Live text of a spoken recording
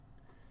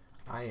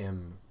I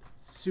am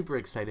super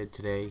excited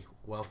today.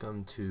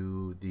 Welcome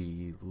to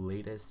the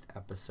latest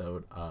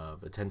episode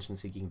of Attention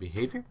Seeking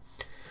Behavior.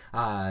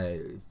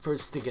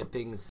 First, to get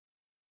things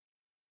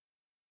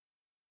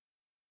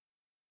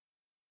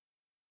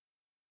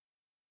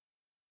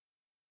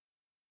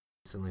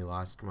recently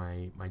lost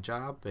my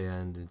job,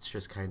 and it's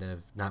just kind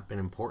of not been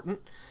important.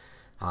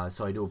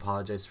 So I do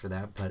apologize for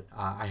that, but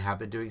I have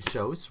been doing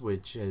shows,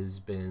 which has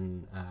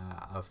been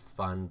a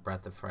fun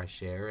breath of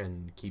fresh air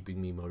and keeping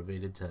me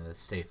motivated to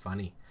stay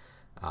funny.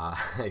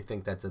 I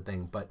think that's a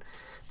thing. But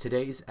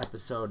today's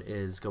episode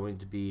is going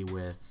to be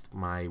with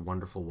my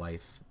wonderful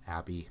wife,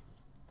 Abby.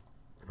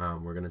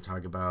 We're going to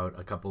talk about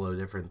a couple of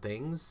different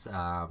things,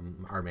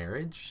 our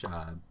marriage,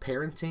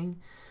 parenting,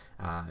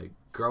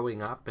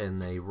 growing up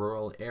in a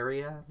rural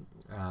area.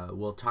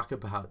 We'll talk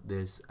about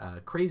this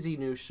crazy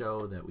new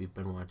show that we've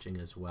been watching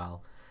as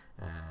well,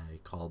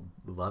 called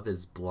Love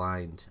is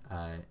Blind.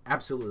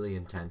 Absolutely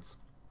intense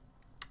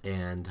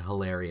and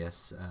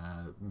hilarious,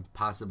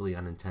 possibly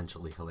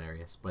unintentionally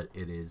hilarious, but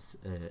it is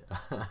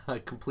a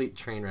complete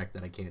train wreck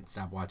that I can't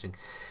stop watching.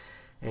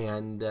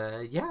 And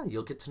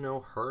you'll get to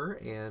know her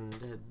and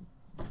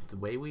the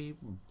way we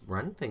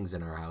run things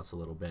in our house a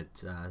little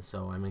bit.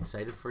 So I'm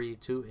excited for you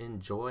to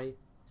enjoy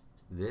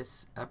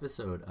this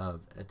episode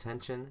of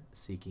Attention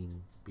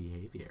Seeking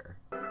Behavior.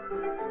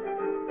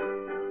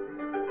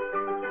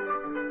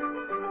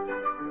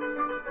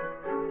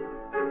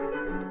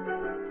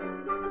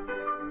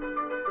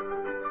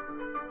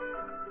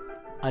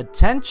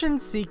 Attention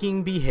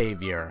Seeking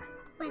Behavior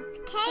with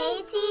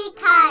Casey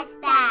Costa.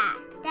 Da,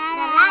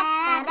 da,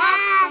 da, da,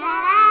 da,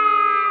 da.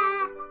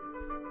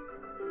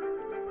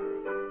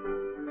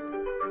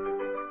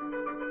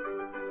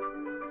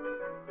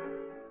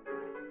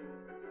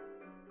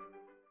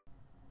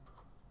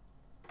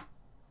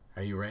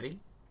 Are you ready?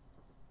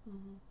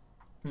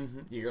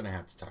 You're going to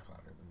have to talk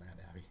louder than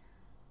that, Abby.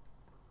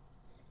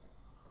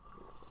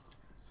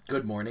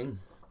 Good morning.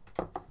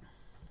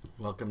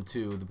 Welcome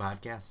to the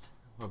podcast.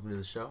 Welcome to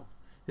the show.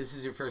 This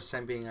is your first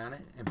time being on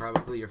it, and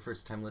probably your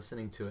first time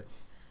listening to it.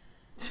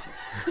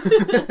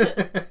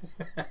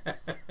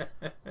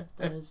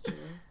 That is true.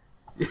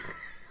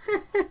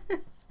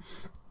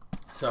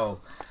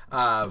 So,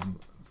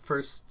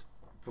 first,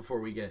 before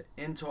we get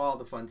into all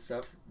the fun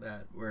stuff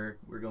that we're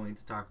going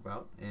to talk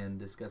about and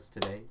discuss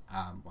today,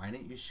 why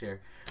don't you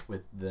share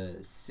with the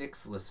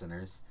 6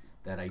 listeners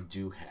that I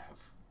do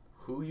have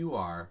who you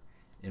are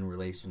in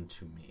relation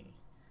to me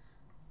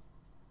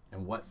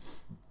and what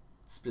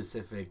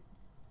specific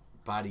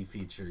body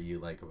feature you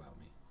like about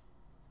me.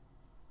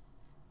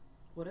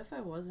 What if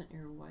I wasn't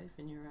your wife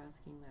and you're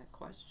asking that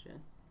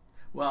question?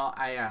 Well,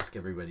 I ask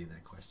everybody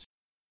that question.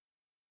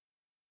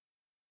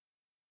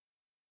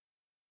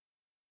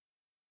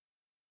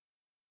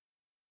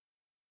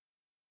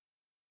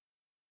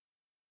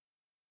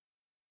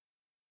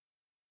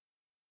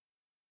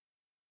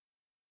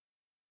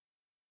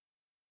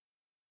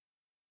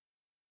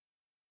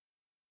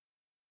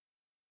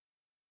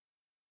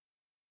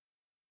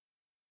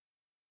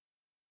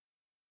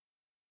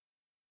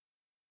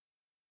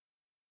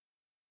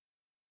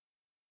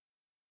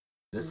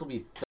 This will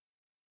be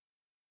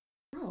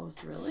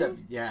Gross,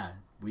 really?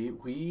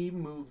 we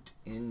moved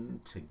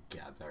in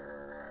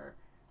together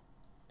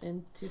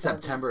In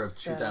 2007? September of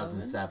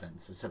 2007.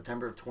 So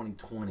September of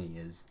 2020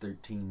 is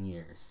 13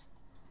 years.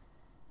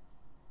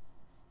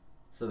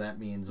 So that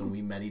means when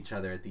we met each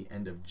other at the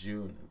end of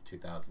June of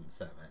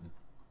 2007,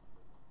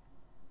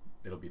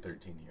 it'll be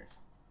 13 years.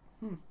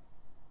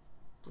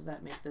 Does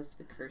that make this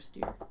the cursed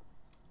year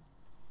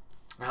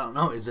I don't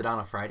know. Is it on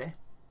a Friday?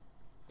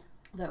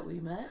 that we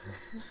met?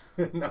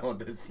 No,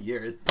 this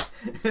year is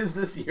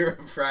this year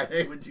a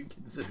Friday? Would you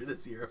consider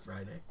this year a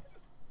Friday?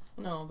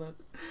 No, but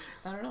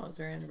I don't know. Is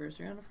our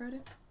anniversary on a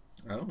Friday?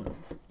 I don't know.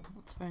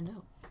 Let's find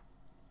out.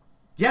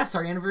 Yes,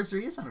 our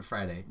anniversary is on a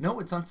Friday. No,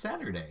 it's on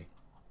Saturday.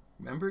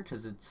 Remember?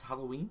 Because it's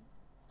Halloween.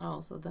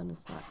 Oh, so then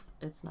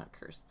it's not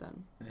cursed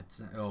then.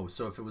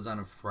 So if it was on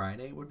a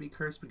Friday, it would be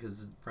cursed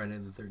because it's Friday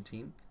the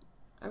 13th?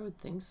 I would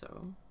think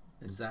so.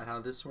 Is that how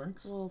this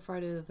works? Well,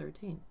 Friday the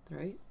 13th,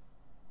 right?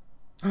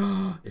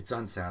 It's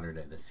on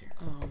Saturday this year.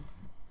 Oh.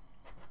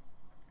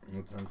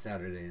 It's on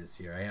Saturday this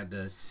year. I had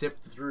to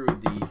sift through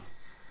the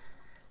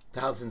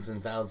thousands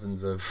and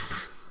thousands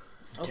of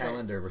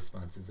calendar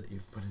responses that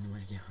you've put into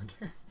my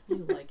calendar.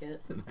 You like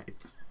it.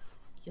 Tonight.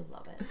 You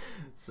love it.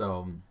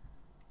 So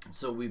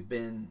we've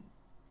been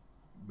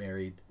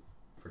married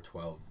for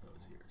 12 of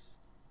those years.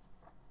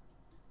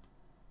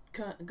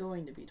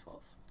 Going to be 12.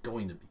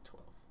 Going to be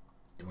 12.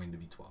 Going to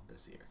be 12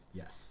 this year.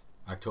 Yes.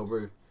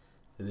 October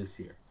of this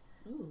year.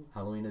 Ooh.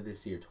 Halloween of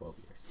this year, 12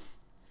 years.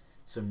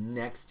 So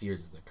next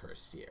year's the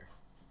cursed year,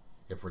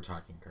 if we're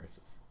talking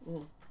curses.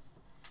 Mm.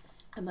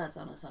 And that's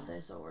on a Sunday,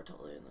 so we're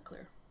totally in the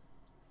clear.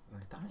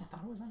 I thought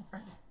it was on a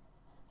Friday.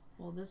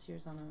 Well, this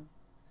year's on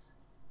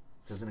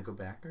a... Doesn't it go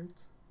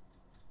backwards?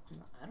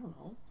 I don't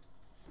know.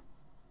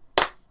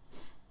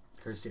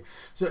 Cursed year.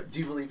 So, do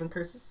you believe in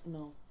curses?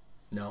 No.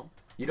 No?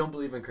 You don't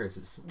believe in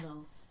curses?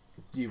 No.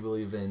 Do you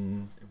believe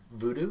in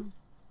voodoo?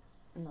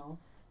 No.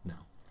 No.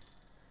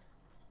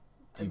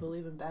 I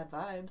believe in bad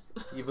vibes.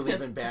 You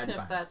believe in bad if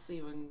vibes. that's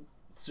even...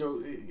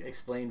 So,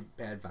 explain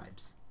bad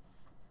vibes.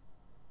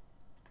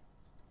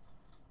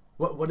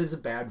 What is a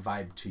bad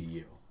vibe to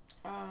you?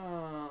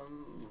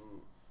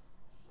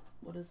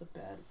 What is a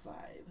bad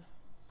vibe?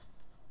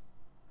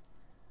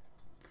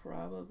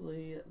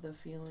 Probably the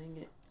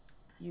feeling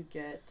you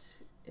get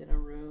in a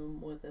room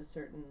with a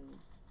certain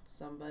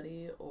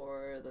somebody,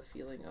 or the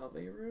feeling of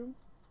a room.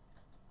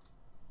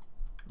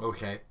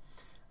 Okay.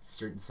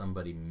 Certain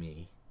somebody,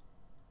 me.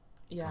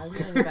 Yeah, I'm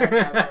getting a bad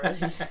vibe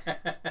already.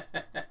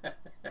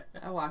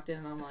 I walked in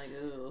and I'm like,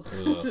 ooh.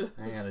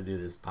 I gotta do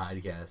this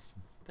podcast.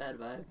 Bad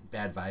vibe.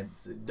 Bad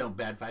vibes. Don't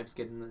bad vibes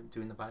get in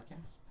doing the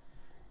podcast?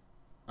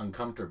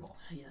 Uncomfortable.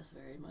 Yes,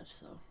 very much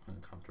so.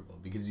 Uncomfortable.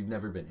 Because you've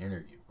never been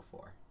interviewed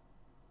before.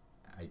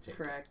 I take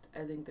Correct.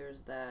 I think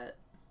there's that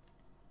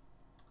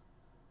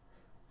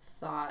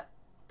thought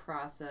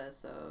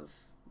process of,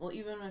 well,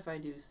 even if I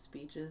do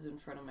speeches in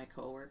front of my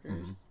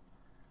coworkers,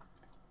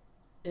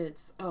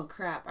 it's, oh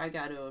crap, I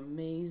got to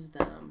amaze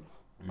them.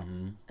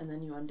 Mm-hmm. And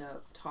then you end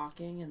up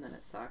talking and then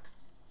it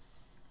sucks.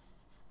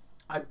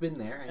 I've been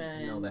there.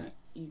 I know that.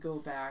 You go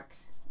back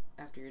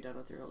after you're done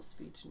with your whole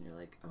speech and you're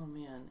like, oh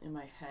man, in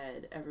my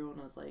head,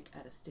 everyone was like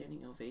at a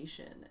standing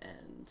ovation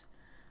and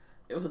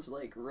it was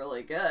like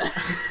really good.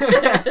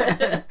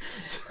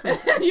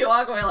 And you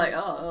walk away like,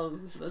 oh,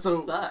 this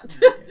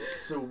sucked.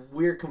 So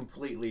we're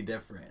completely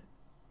different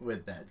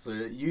with that. So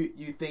you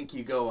think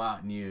you go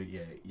out and you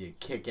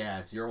kick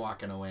ass. You're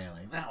walking away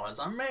like, that was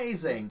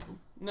amazing.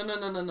 No.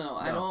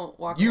 I don't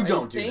walk you away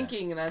don't do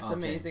thinking that. That's Okay.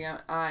 amazing.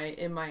 I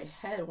in my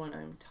head when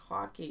I'm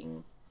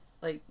talking,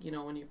 like, you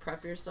know, when you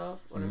prep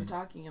yourself, when I'm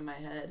talking in my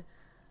head,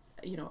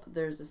 you know,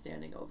 there's a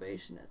standing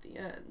ovation at the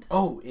end.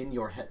 Oh, in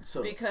your head.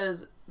 So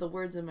Because the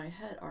words in my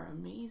head are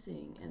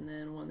amazing, and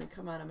then when they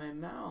come out of my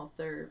mouth,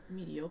 they're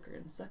mediocre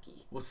and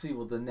sucky.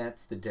 well, then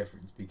that's the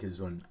difference.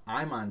 Because when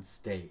I'm on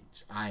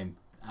stage, I'm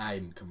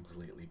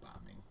completely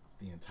bombing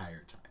the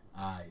entire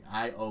time.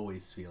 I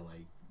always feel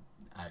like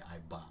I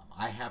bomb.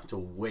 I have to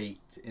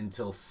wait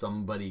until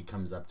somebody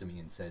comes up to me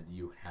and said,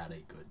 you had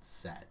a good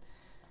set,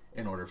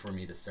 in order for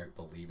me to start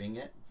believing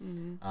it.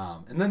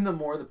 Mm-hmm. And then the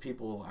more the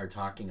people are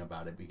talking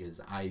about it,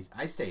 because I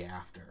stay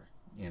after,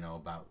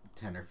 about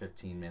 10 or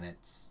 15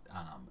 minutes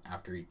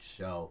after each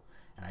show,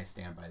 and I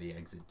stand by the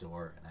exit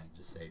door and I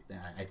just say,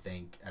 I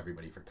thank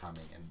everybody for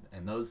coming,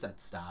 and those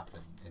that stop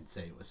and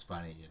say it was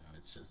funny,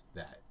 it's just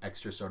that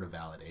extra sort of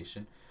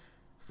validation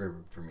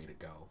for me to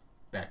go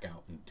back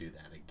out and do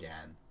that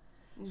again.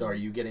 So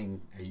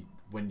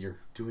when you're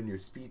doing your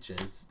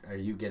speeches, are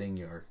you getting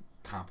your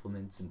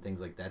compliments and things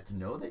like that to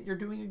know that you're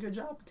doing a good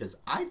job? Because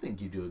I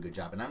think you do a good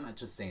job, and I'm not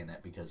just saying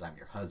that because I'm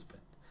your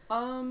husband.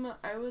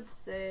 I would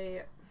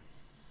say,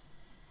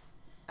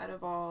 out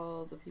of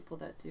all the people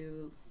that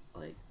do,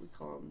 like, we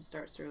call them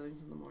Start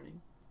Sterlings in the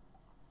morning.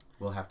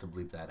 We'll have to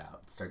bleep that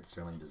out. Start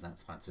Sterling does not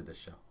sponsor this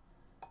show.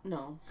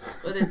 No,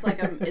 but it's like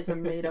it's a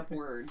made up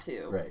word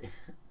too. Right.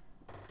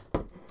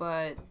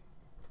 But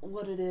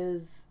what it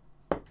is,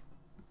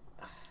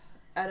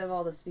 out of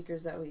all the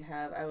speakers that we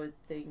have, I would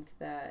think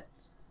that,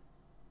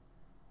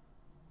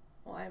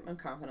 well, I'm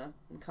confident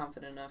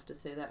enough to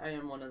say that I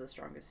am one of the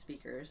strongest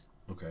speakers.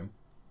 Okay.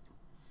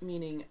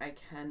 Meaning I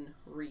can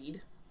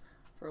read,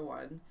 for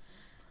one.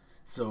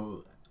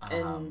 So,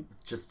 And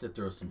just to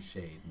throw some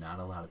shade, not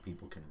a lot of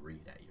people can read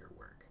at your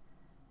work.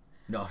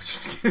 No, I'm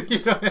just kidding. You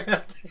don't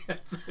have to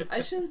answer.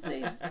 I shouldn't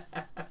say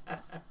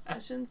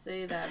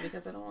that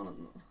because I don't want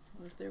to.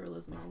 If they were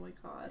listening, oh my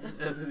god.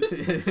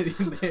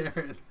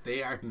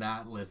 They are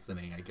not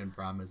listening. I can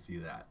promise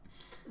you that.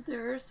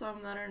 There are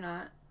some that are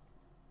not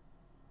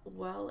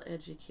well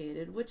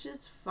educated, which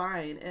is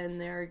fine,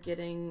 and they're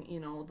getting,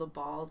 the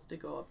balls to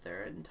go up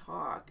there and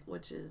talk,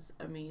 which is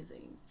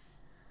amazing.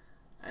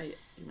 I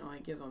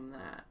give them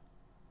that.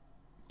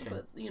 Okay.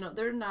 But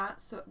they're not.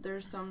 So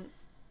there's some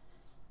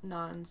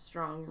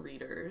non-strong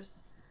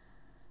readers,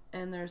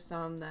 and there's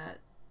some that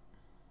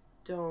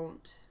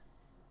don't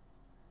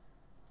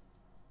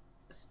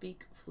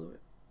speak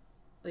fluent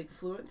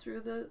through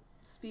the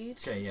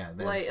speech. Okay, yeah.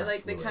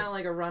 Like they kind of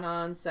like a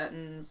run-on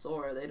sentence,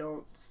 or they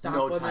don't stop.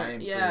 No when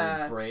time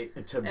for break to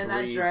and breathe.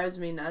 that drives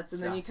me nuts. And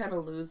Stop. then you kind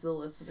of lose the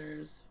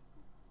listeners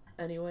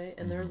anyway.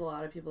 And there's a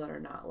lot of people that are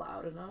not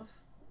loud enough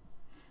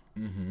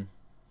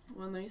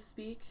when they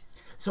speak.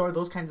 So are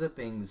those kinds of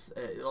things?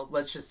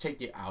 Let's just take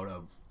you out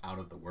of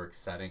the work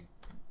setting.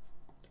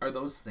 Are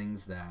those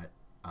things that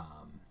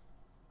are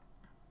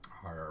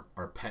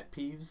pet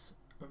peeves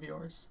of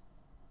yours?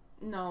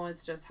 No,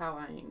 it's just how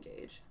I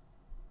engage.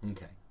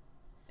 Okay.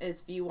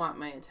 If you want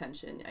my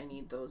attention, I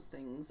need those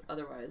things.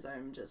 Otherwise,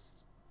 I'm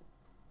just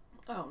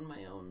out on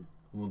my own.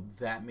 Well,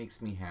 that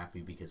makes me happy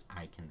because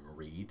I can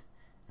read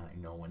and I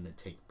know when to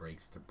take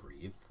breaks to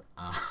breathe.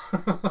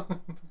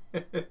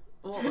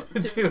 Well,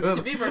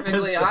 to be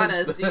perfectly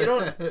honest, you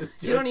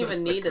don't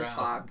even need to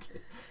talk.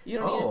 You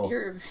don't need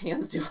your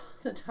hands do all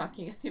the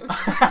talking anyway.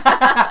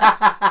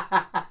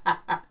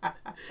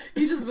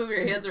 You just move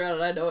your hands around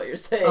and I know what you're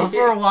saying.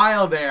 For a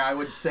while there, I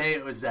would say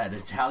it was that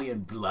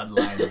Italian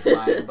bloodline of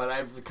mine, but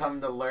I've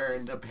come to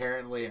learn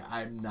apparently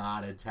I'm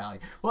not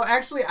Italian. Well,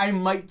 actually, I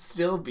might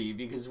still be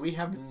because we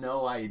have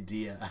no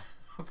idea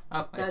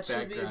about my That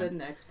should background. be the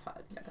next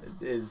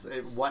podcast. Is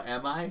What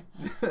Am I?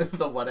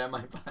 The What Am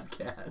I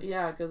podcast.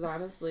 Yeah, because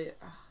honestly,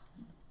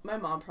 my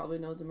mom probably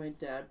knows and my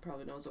dad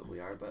probably knows what we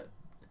are, but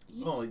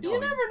you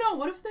never know.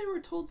 What if they were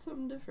told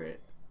something different?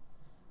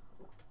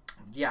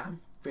 Yeah,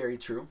 very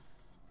true.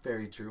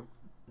 Very true.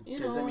 You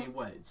Because, know, I mean,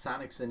 what?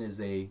 Sonicson is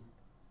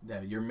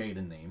your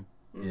maiden name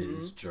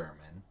is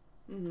German.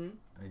 Mm-hmm.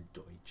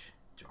 Deutsch.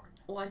 German.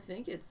 Well, I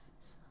think it's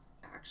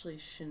actually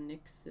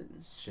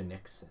Schnickson.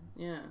 Schnickson.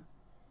 Yeah.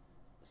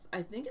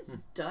 I think it's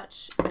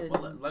Dutch and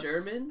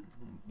German.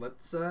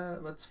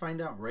 Let's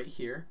find out right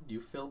here. You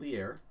fill the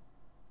air.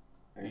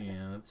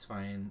 And let's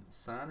find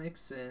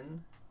Sonicson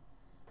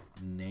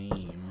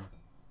name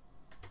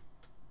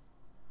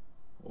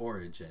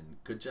origin.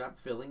 Good job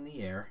filling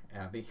the air,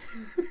 Abby.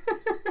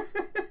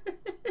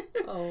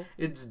 Oh.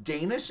 It's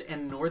Danish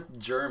and North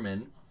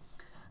German.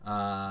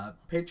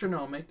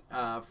 Patronymic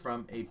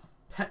from a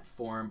pet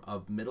form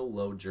of Middle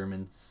Low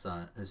German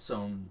son.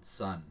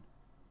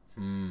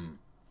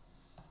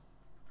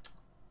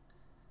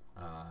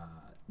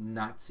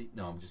 Nazi.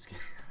 No, I'm just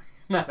kidding.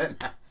 Not a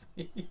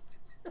Nazi.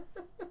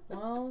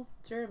 Well,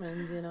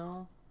 Germans, you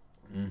know.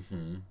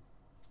 Mm-hmm.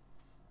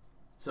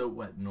 So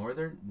what?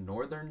 Northern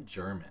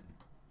German.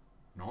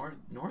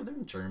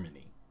 Northern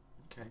Germany.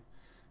 Okay.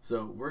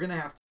 So we're gonna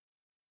have to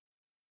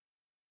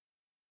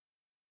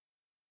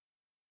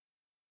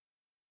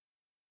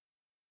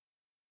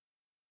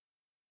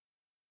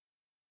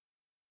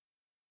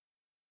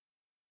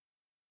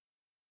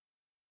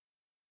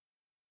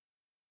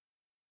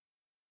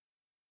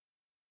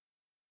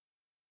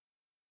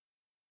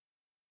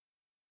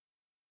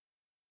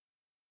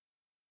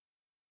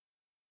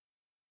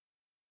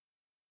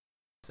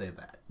say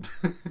that.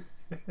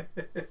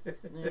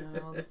 Yeah,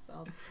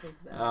 I'll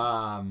take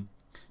that.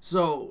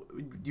 So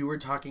you were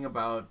talking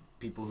about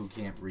people who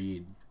can't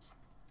read,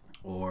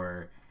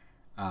 or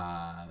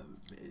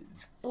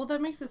Well,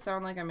 that makes it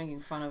sound like I'm making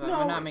fun of them.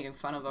 No. I'm not making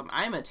fun of them.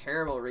 I'm a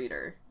terrible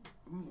reader.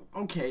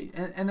 okay,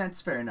 and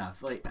that's fair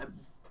enough. Like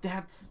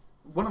that's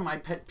one of my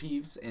pet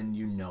peeves, and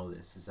you know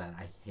this is that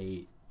I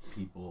hate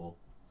people.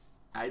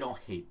 I don't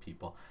hate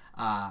people.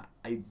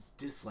 I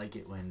dislike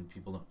it when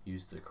people don't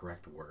use the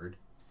correct word.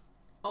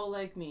 Oh,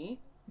 like me?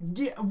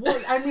 Yeah, well,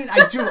 I mean,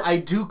 I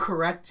do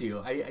correct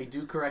you. I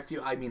do correct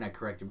you. I mean, I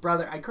correct your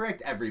brother. I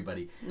correct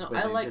everybody. No,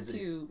 I like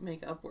to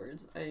make up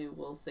words. I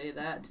will say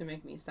that to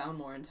make me sound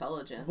more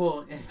intelligent.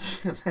 Well,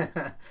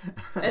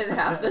 And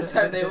half the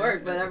time they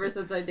work, but ever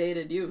since I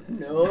dated you,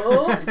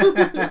 no.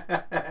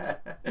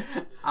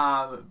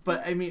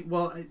 But I mean,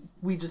 well,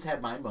 we just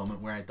had my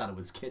moment where I thought it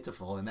was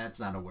kitiful, and that's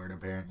not a word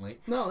apparently.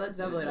 No, that's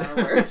definitely not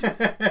a word.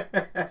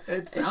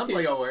 It sounds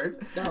like a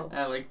word. No.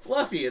 Like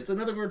fluffy. It's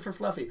another word for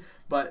fluffy.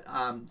 But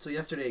so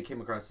yesterday I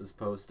came across this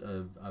post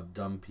of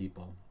dumb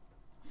people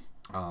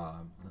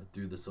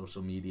through the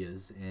social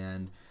medias,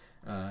 and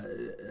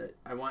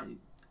I'm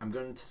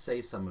going to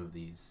say some of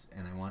these,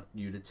 and I want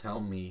you to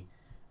tell me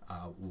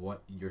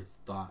what your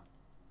thought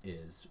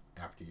is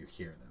after you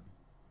hear them.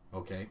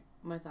 Okay?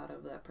 My thought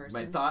of that person.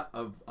 My thought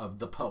of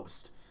the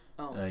post.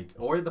 Oh.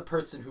 Or the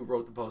person who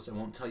wrote the post. I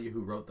won't tell you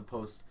who wrote the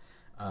post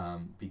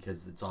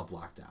because it's all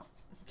blocked out.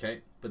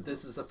 Okay? But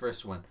this is the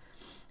first one.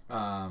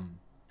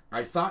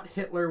 I thought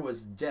Hitler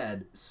was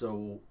dead,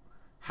 so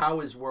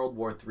how is World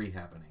War III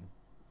happening?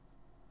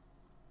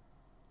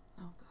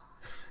 Oh,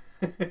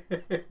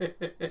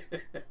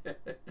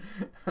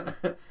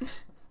 God.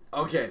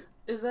 Okay.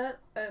 Is that...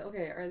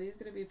 okay, are these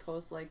going to be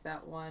posts like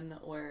that one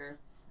where...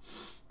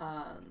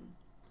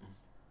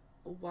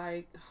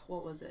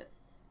 what was it?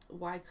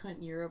 Why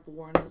couldn't Europe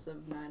warn us of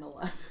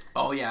 9/11?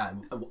 Oh, yeah.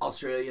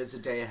 Australia's a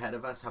day ahead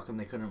of us. How come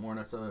they couldn't warn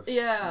us of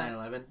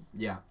 9/11?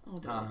 Yeah. Oh,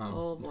 boy.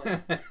 Oh, boy.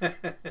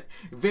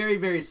 Very,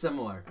 very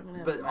similar.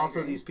 But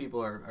also, these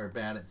people are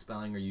bad at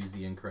spelling or use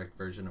the incorrect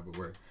version of a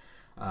word.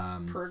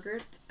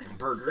 Pergert?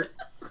 Pergert.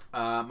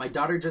 My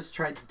daughter just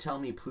tried to tell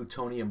me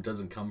plutonium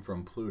doesn't come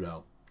from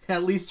Pluto.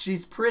 At least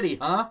she's pretty,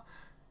 huh?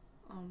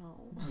 Oh, no.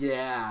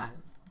 Yeah.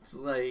 It's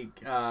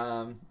like,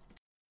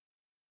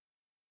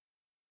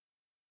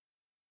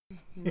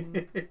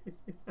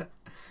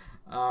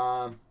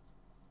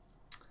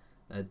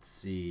 let's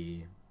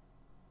see.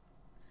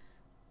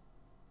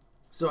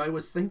 So I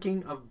was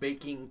thinking of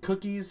baking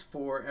cookies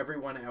for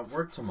everyone at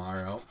work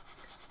tomorrow,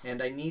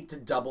 and I need to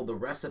double the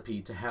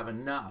recipe to have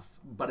enough.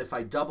 But if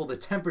I double the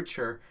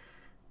temperature,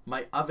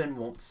 my oven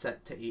won't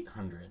set to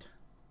 800.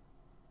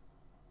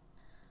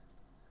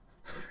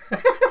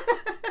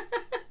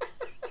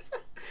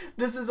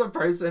 This is a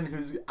person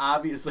who's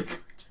obviously going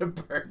to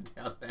burn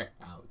down their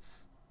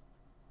house.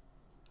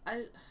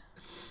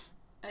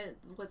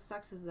 What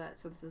sucks is that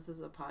since this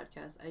is a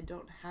podcast, I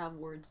don't have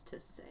words to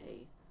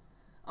say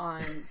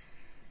on...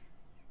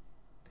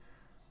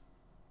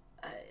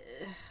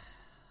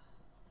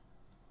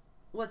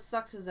 what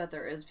sucks is that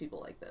there is people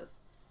like this.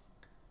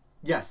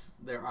 Yes,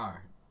 there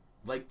are.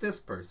 like this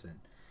person.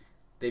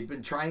 They've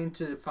been trying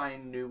to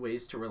find new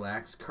ways to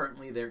relax.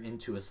 Currently, they're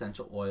into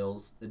essential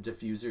oils,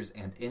 diffusers,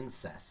 and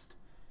incest.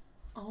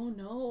 Oh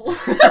no.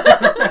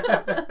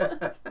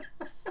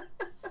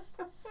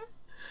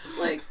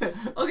 Like,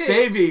 okay.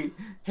 Baby,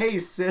 hey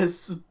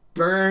sis,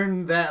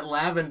 burn that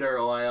lavender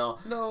oil.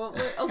 No,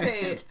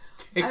 okay.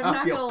 Take I'm off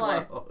not your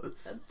gonna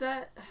clothes.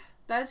 lie.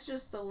 That's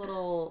just a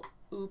little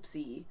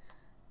oopsie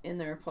in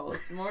their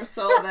post. More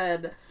so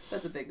than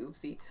that's a big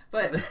oopsie.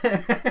 But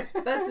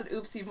that's an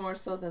oopsie more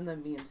so than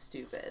them being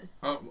stupid.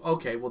 Oh,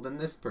 okay, well then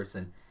this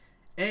person.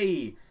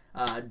 Hey,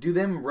 do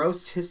them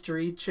roast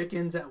history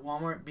chickens at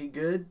Walmart be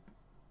good?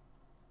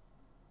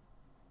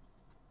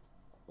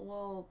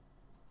 Well,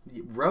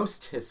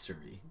 Roast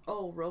history.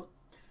 oh, what?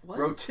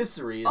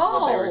 Rotisserie is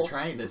what they were Oh.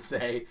 trying to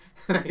say.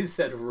 And I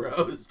said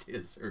roast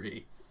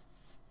history.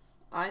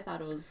 I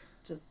thought it was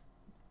just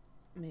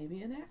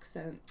maybe an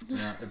accent.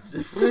 Yeah,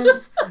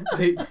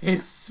 they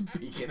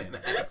speak in an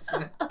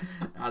accent.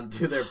 I'll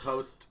do their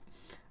post.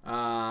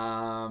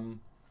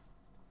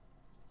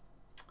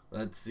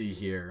 Let's see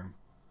here.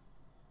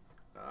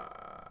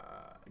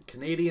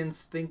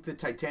 Canadians think the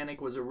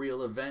Titanic was a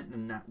real event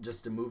and not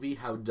just a movie.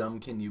 How dumb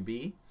can you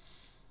be?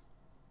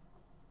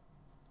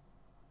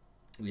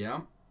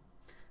 Yeah.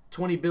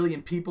 20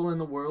 billion people in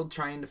the world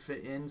trying to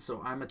fit in, so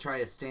I'm going to try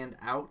to stand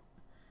out.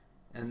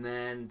 And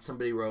then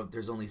somebody wrote,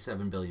 there's only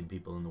 7 billion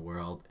people in the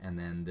world. And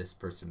then this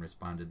person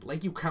responded,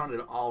 like you counted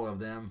all of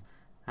them.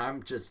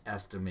 I'm just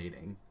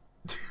estimating.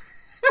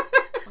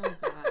 Oh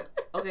god.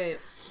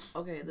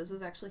 Okay, this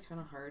is actually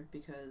kind of hard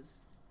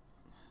because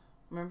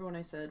remember when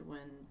I said when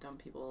dumb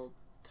people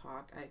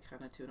talk, I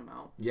kind of tune them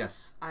out?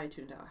 Yes. I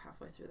tuned out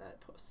halfway through that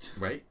post.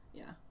 Right?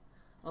 Yeah.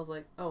 I was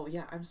like, oh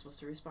yeah, I'm supposed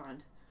to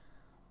respond.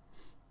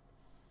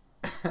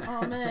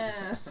 Oh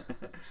man.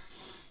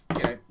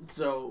 Okay,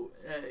 so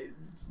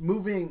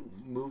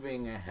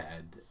moving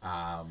ahead,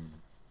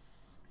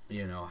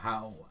 you know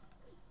how.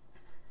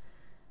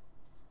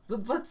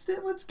 Let's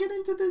get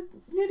into the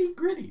nitty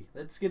gritty.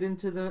 Let's get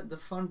into the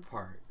fun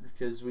part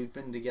because we've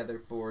been together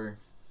for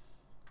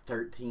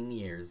 13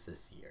 years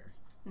this year.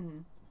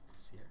 Mm-hmm.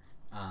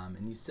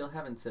 And you still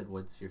haven't said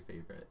what's your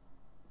favorite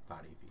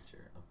body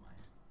feature of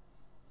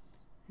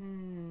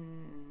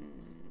mine.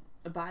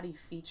 A body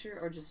feature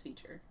or just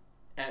feature?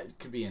 It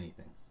could be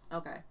anything.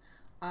 Okay.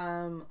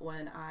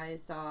 When I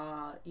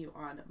saw you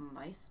on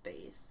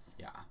MySpace,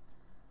 Yeah.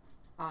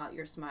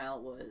 your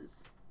smile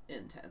was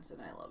intense and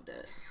I loved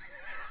it.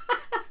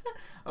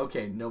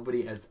 Okay,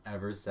 nobody has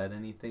ever said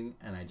anything,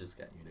 and I just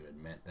got you to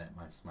admit that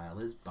my smile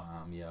is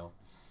bomb, yo.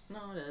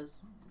 No, it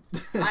is.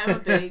 I'm a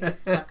big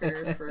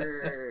sucker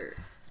for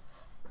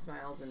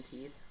smiles and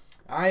teeth.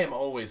 I am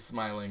always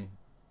smiling.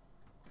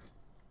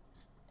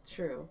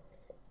 True.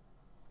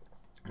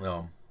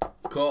 Well,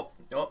 cool.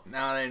 Oh,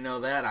 now that I know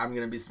that, I'm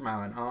going to be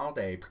smiling all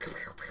day.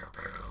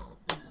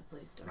 Yeah,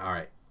 please don't. All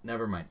right,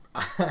 never mind.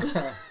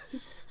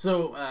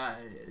 So,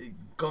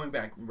 going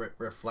back,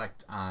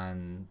 reflect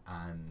on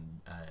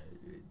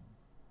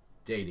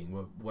dating.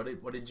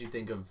 What did you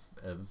think of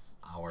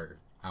our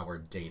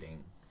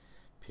dating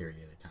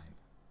period of time?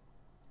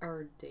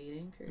 Our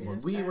dating period. When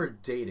of we time? were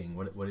dating,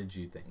 what did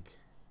you think?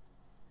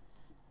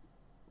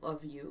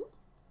 Of you?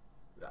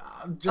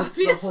 Just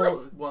Obviously. the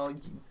whole. Well,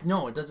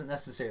 no, it doesn't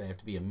necessarily have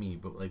to be a me,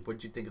 but like, what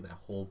did you think of that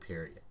whole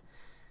period?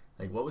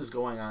 Like, what was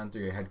going on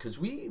through your head? Because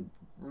we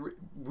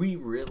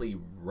really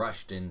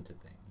rushed into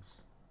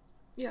things.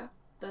 Yeah,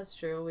 that's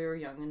true. We were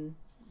young and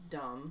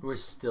dumb. We're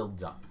still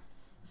dumb.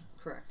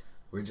 Correct.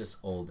 We're just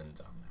old and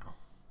dumb now.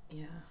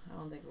 Yeah, I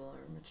don't think we'll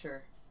ever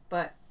mature.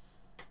 But,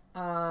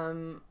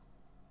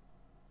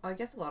 I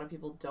guess a lot of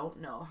people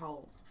don't know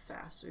how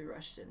fast we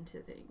rushed into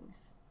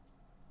things.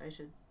 I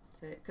should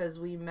say, because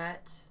we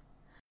met.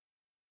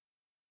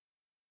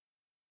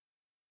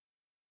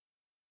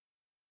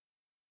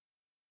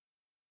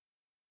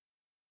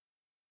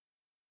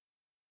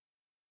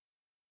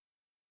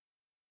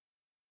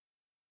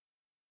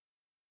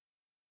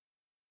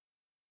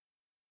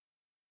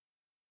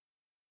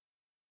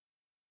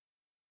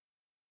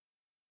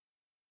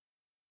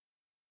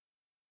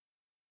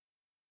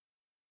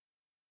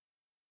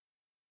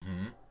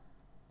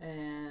 Mm-hmm.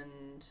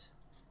 And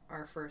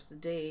our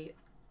first date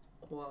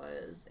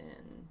was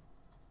in.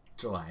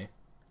 July.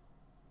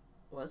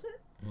 Was it?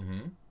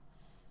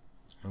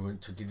 Mm-hmm. I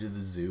took you to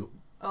the zoo.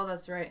 Oh,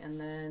 that's right. And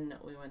then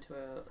we went to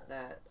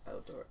that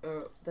outdoor.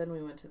 Then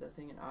we went to the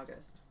thing in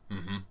August.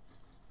 Mm-hmm.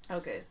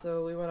 Okay,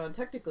 so we went on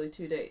technically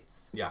 2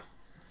 dates. Yeah.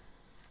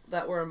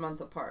 That were a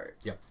month apart.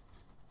 Yep.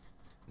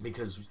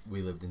 Because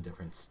we lived in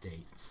different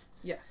states.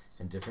 Yes.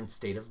 And different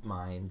state of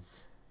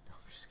minds. No,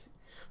 I'm just kidding.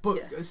 But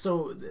Yes.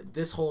 so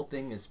this whole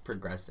thing is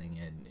progressing,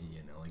 and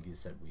like you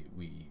said,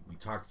 we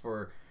talked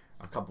for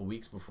a couple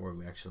weeks before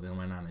we actually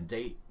went on a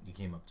date. You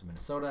came up to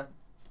Minnesota,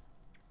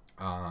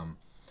 and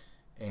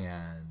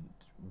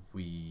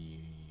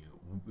we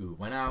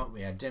went out.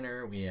 We had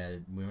dinner. We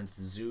went to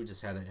the zoo.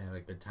 Just had a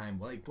good time.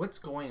 Like, what's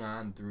going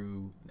on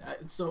through?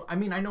 So I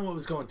mean, I know what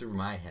was going through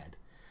my head.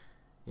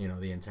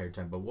 the entire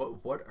time. But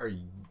what are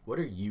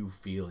you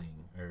feeling,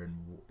 or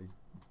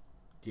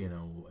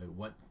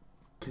what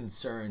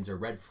concerns or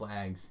red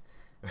flags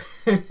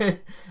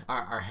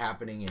are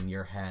happening in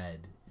your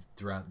head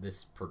throughout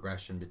this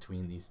progression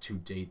between these two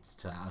dates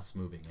to us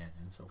moving in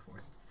and so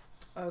forth?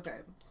 Okay,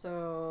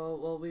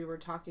 so we were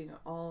talking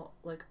all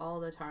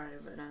the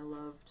time, and I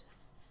loved,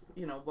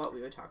 what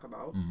we would talk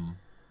about. Mm-hmm.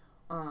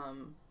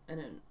 And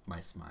then My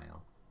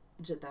smile.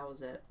 that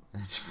was it.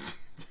 That's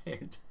just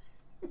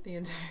The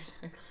entire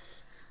time.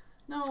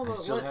 No, I but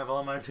still have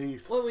all my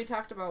teeth. what we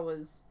talked about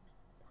was,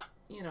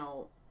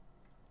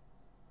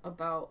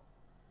 about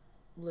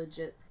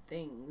legit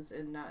things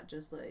and not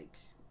just like,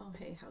 oh,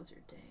 hey, how's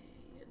your day?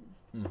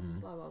 And Mm-hmm.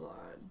 blah, blah, blah.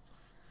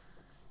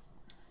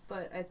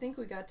 But I think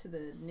we got to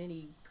the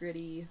nitty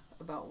gritty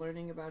about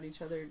learning about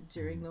each other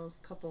during those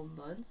couple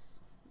months,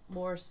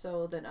 more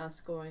so than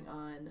us going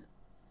on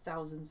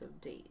thousands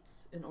of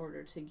dates in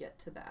order to get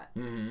to that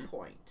Mm-hmm.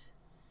 point,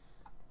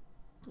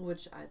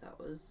 which I thought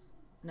was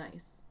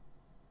nice.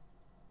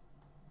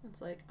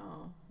 It's like,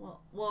 oh,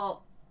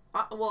 well,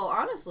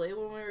 honestly,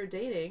 when we were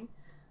dating,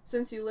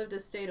 since you lived a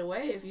state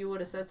away, if you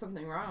would have said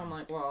something wrong, I'm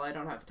like, well, I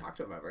don't have to talk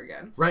to him ever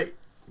again. Right.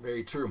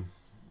 Very true.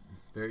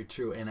 Very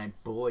true. And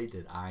boy,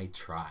 did I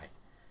try.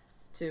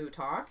 To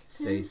talk?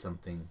 Say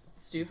something.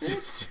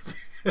 Stupid?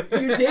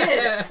 You You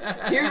did!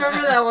 Do you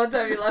remember that one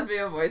time you left me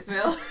a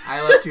voicemail?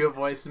 I left you a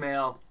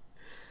voicemail,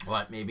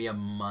 maybe a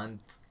month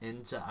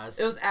into us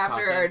It was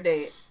after talking. our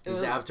date. It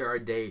was after our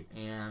date,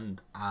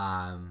 and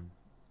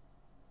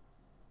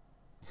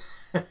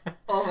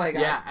Oh my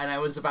god. yeah, and I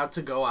was about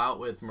to go out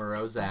with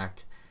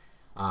Morozak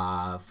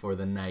for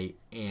the night,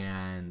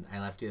 and I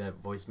left you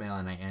that voicemail,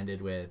 and I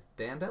ended with,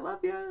 "And I love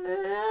you."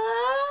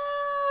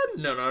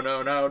 No.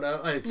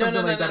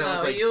 Something like that. No. I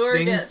was like You were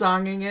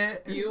sing-songing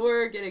it. You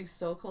were getting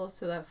so close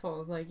to that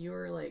phone. Like, you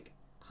were, like,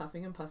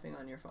 huffing and puffing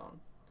on your phone.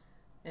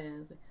 And it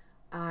was like,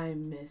 I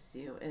miss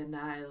you, and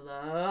I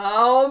love...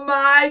 Oh,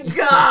 my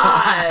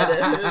God!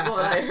 Is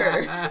what I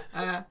heard.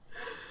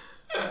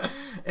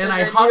 And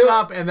I hung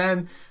up, and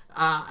then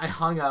I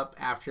hung up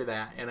after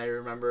that, and I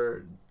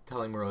remember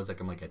telling Morozak,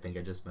 I'm like, I think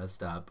I just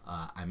messed up.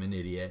 I'm an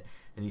idiot.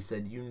 And he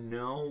said,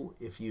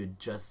 if you had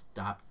just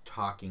stopped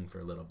talking for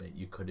a little bit,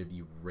 you could have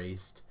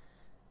erased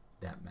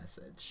that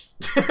message.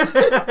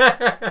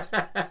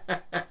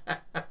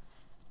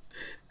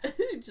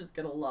 You're just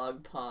gonna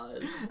log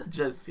pause.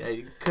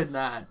 I could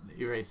not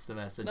erase the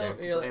message. No,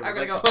 you're like, I was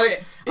I'm gonna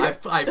like, go, okay.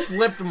 I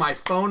flipped my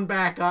phone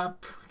back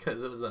up,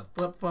 because it was a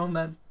flip phone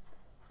then.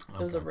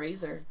 It was a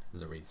razor. It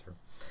was a razor.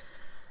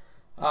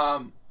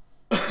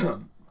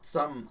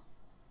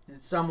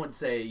 Some would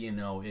say,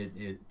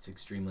 it's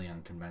extremely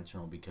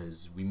unconventional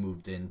because we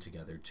moved in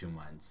together 2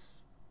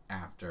 months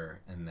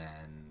after, and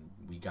then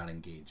we got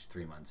engaged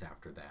 3 months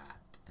after that,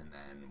 and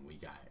then we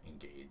got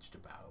engaged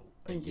about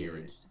a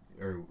year,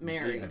 or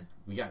married.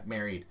 We got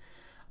married,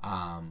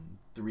 a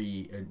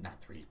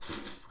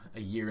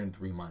year and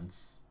 3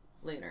 months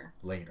Later.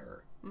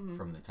 Mm-hmm.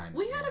 from the time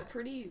We that had met. a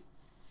pretty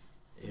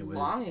It was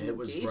long it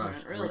was engagement,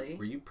 rushed. really.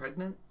 Were you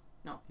pregnant?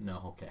 No.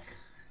 No, okay.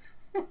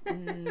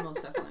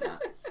 most definitely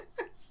not.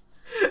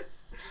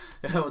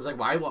 I was like,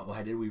 why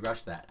did we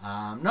rush that?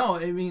 No,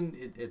 I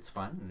mean, it's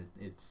fun.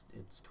 It's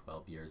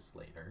 12 years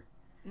later.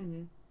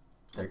 Mm-hmm.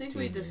 I think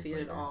we 13 years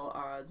defeated later. all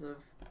odds of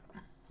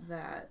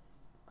that.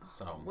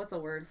 So What's a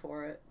word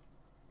for it?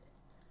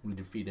 we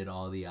defeated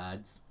all the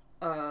odds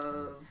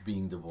Of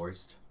being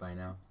divorced by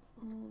now.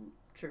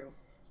 True.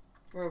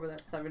 We're over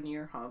that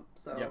 7-year hump,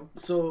 so Yep.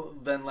 So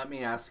then let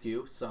me ask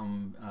you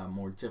some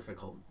more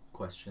difficult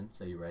questions.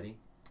 Are you ready?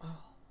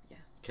 Oh,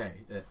 yes. Okay.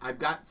 I've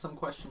got some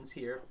questions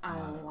here. I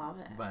love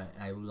it. But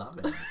I love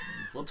it.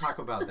 We'll talk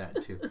about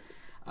that too.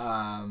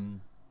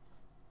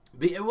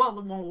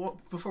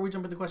 Before we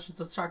jump into questions,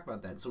 let's talk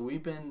about that. So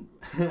we've been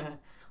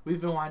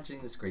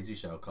watching this crazy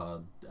show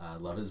called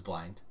Love Is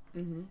Blind.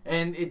 Mm-hmm.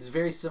 And it's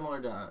very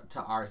similar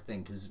to our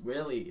thing, because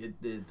really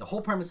the whole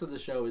premise of the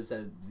show is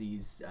that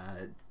these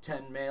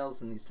 10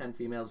 males and these 10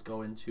 females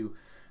go into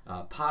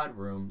pod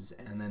rooms,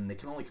 and then they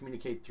can only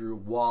communicate through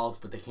walls,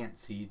 but they can't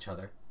see each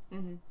other.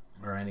 Mm-hmm.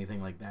 Or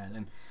anything like that.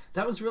 And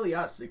that was really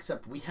us,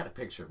 except we had a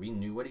picture. We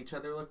knew what each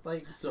other looked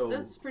like. So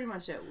That's pretty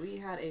much it. We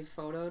had a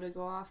photo to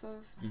go off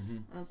of,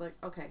 and I was like,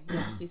 okay,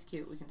 yeah, he's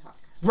cute, we can talk.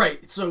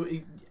 Right. So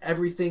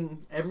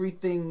everything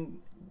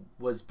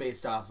was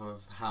based off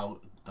of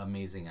how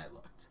amazing I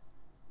looked.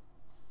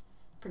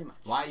 Pretty much.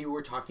 Why you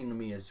were talking to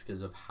me is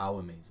because of how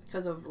amazing.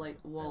 Because of,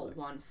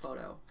 one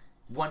photo.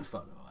 One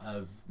photo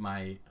of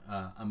my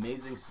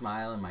amazing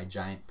smile and my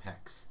giant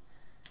pecs.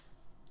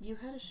 You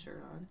had a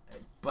shirt on.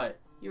 But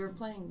You were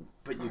playing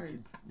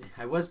cards.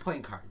 I was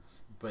playing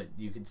cards, but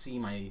you could see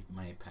my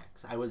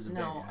pecs. I was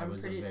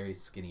a very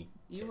skinny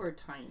kid. You were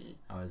tiny.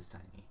 I was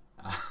tiny.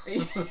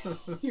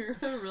 You're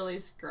a really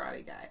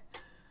scrawny guy.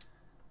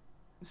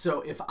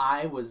 So if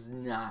I was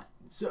not...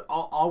 So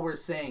all we're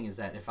saying is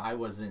that if I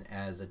wasn't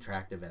as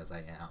attractive as I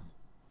am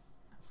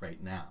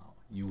right now,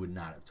 you would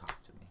not have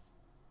talked to me.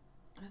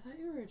 I thought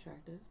you were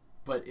attractive.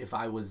 But if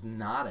I was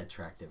not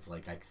attractive,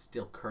 like I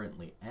still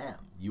currently am,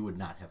 you would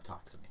not have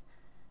talked to me.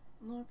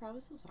 No, I'd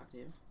probably still talk to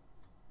you.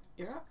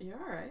 You're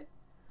all right.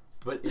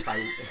 But if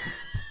I...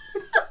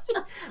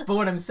 But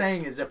what I'm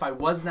saying is, if I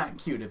was not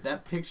cute, if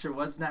that picture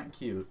was not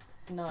cute,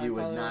 No, you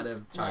would not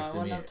have talked to me.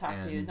 I wouldn't have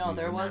talked to you. and No, we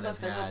there would was not a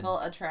have had physical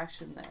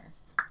attraction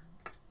there.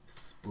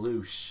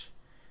 sploosh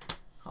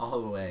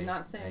all the way. I'm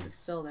not saying Nice. it's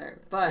still there,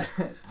 but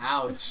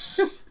Ouch.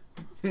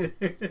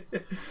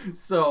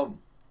 So,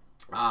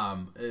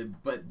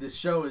 but this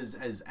show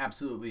is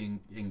absolutely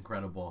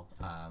incredible,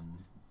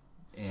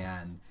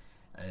 and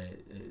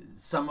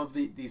some of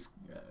these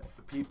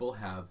people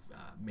have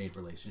made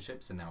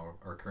relationships and now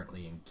are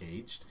currently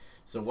engaged.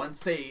 So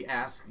once they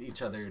ask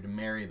each other to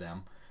marry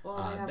them,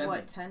 well, they have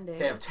then 10 days?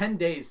 They have 10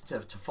 days to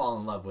fall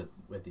in love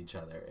with each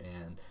other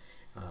and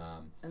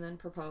then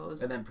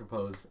propose. and then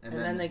propose, and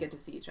then they get to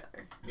see each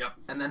other. Yep.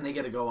 And then they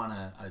get to go on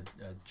a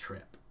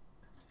trip.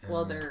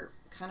 Well, And- they're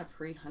kind of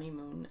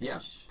pre-honeymoon-ish. Yeah,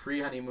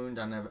 pre-honeymooned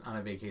on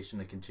a vacation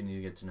to continue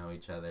to get to know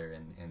each other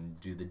and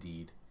do the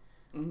deed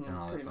and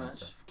all that pretty fun much.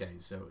 stuff. Okay,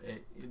 so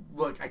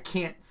look, I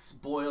can't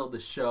spoil the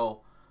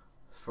show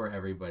for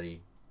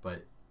everybody,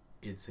 but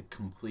it's a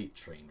complete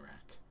train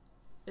wreck.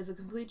 It's a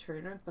complete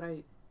train wreck, but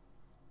I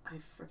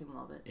freaking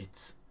love it.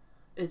 It's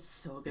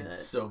so good.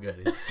 It's so good.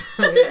 It's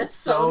It's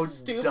so so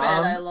stupid.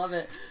 dumb. I love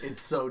it.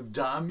 It's so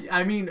dumb.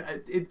 I mean,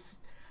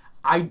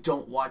 I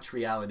don't watch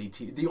reality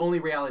TV. The only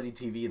reality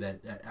TV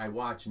that I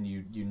watch, and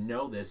you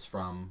know this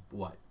from,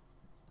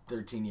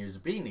 13 years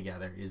of being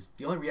together, is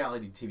the only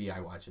reality TV I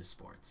watch is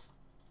sports.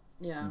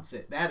 Yeah. That's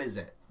it. That is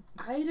it.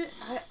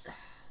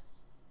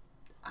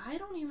 I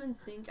don't even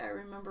think I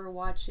remember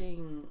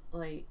watching,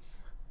 like,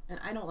 and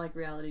I don't like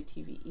reality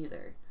TV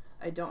either.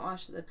 I don't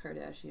watch The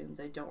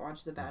Kardashians. I don't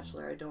watch The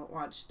Bachelor. I don't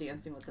watch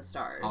Dancing with the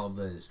Stars. All of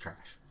that is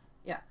trash.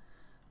 Yeah.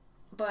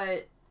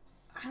 But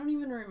I don't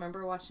even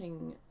remember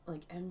watching,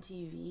 like,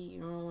 MTV, you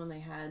know, when they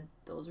had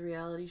those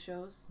reality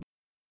shows.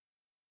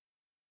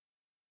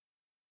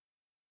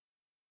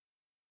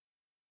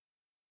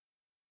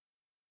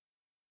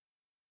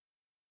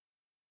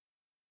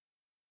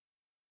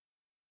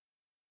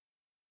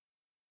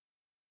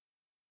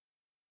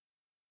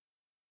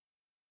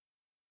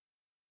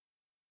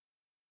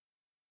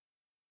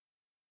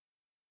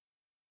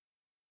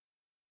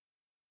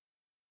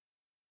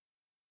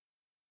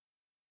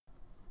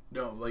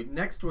 No, like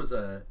Next was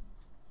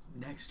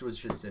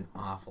just an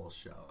awful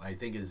show. I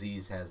think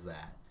Aziz has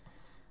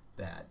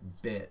that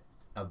bit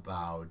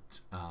about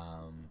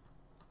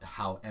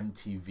how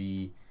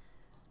MTV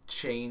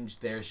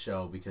changed their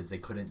show because they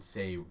couldn't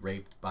say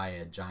raped by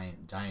a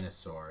giant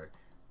dinosaur,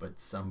 but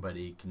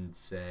somebody can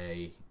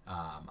say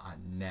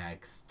on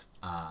Next,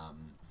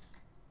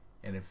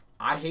 and if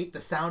I hate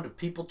the sound of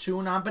people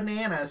chewing on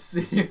bananas,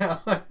 you know.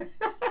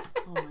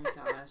 Oh my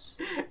gosh.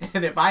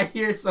 And if I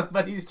hear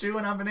somebody's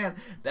chewing on banana,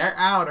 they're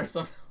out or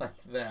something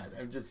like that.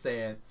 I'm just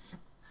saying.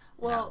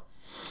 Well,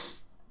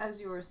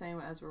 as you were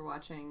saying, as we're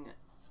watching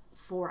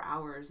 4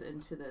 hours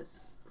into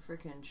this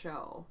freaking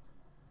show,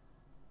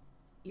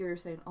 you're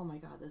saying, oh my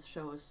god, this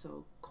show is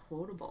so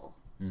quotable.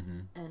 Mm-hmm.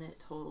 And it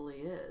totally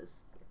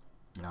is.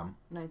 Yeah.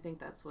 And I think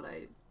that's what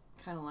I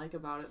kind of like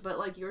about it. But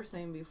like you were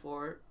saying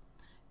before,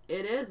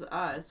 it is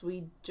us.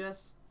 We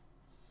just,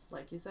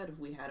 like you said, if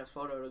we had a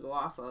photo to go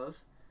off of.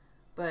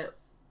 But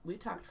we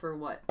talked for,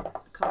 a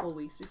couple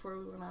weeks before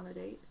we went on a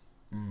date?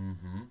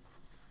 Mm-hmm.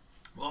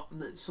 Well,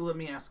 so let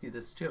me ask you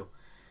this, too.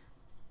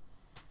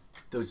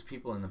 Those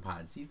people in the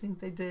pods, do you think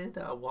they did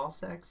wall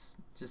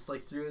sex? Just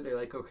like they're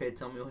like, okay,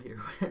 tell me what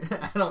you're wearing.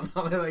 I don't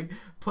know. They're like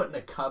putting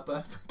a cup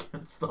up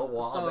against the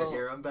wall to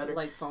hear them better.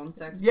 Like phone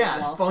sex? Yeah,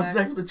 wall phone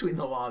sex between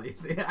the wall.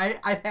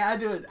 I had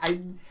to.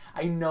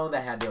 I know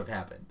that had to have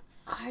happened.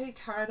 I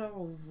kind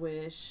of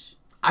wish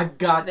I've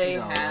got they to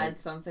know. had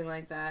something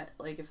like that.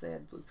 Like if they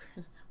had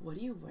bloopers. What are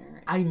you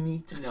wearing? I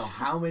need to know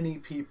how many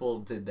people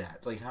did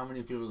that. Like how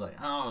many people was like,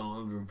 oh, I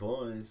love your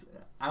voice.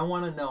 I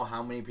want to know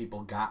how many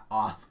people got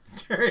off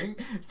during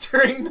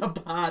the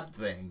pod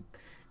thing,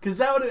 because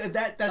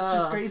that's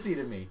just crazy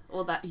to me.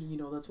 Well,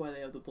 that's why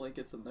they have the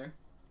blankets in there.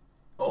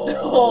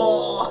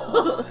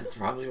 Oh, that's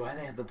probably why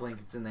they had the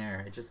blankets in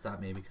there. I just thought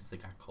maybe because they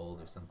got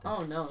cold or something.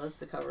 Oh no, that's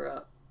to cover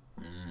up.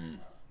 Nice.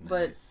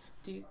 But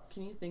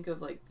can you think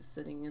of like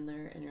sitting in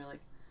there and you're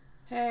like,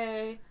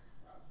 hey,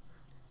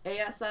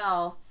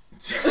 ASL.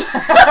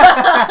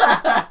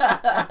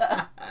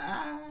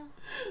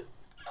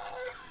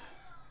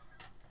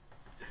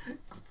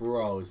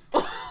 Gross.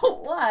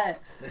 What?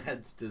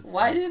 That's disgusting.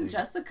 Why didn't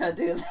Jessica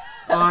do that?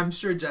 Oh, I'm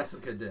sure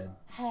Jessica did.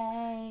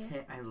 Hey.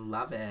 Hey, I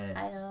love it.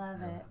 I love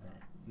it.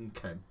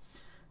 Okay.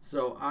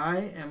 So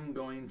I am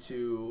going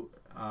to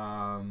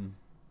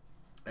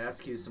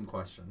ask you some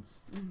questions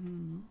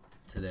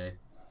today.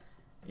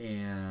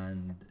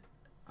 And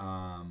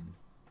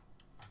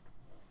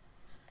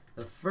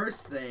the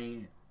first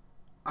thing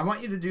I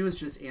want you to do is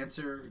just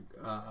answer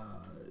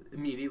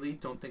immediately.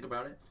 Don't think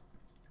about it.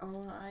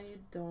 Oh, I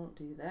don't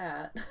do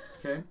that.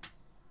 Okay.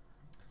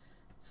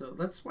 So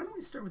why don't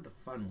we start with the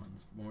fun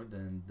ones more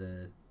than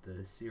the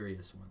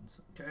serious ones,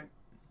 okay?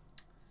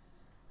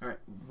 All right.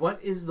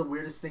 What is the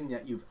weirdest thing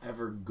that you've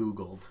ever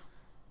Googled?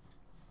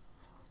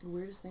 The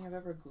weirdest thing I've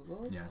ever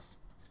Googled? Yes.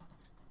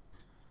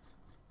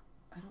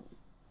 I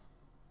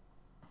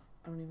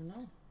don't even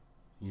know.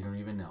 You don't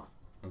even know.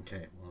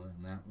 Okay. Well, then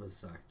that was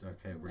sucked.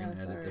 Okay, we're gonna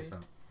edit this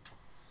out.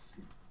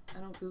 I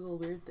don't Google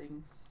weird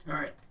things. All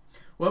right.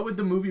 What would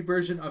the movie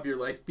version of your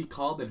life be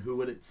called, and who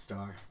would it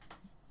star?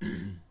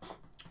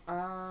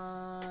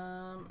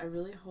 I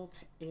really hope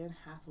Anne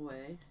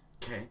Hathaway.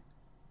 Okay.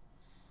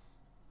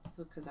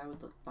 So, because I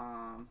would look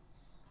bomb.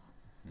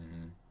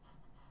 Mm-hmm.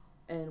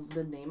 And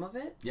the name of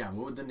it? Yeah.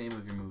 What would the name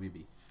of your movie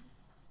be?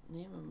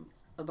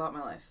 About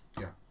my life.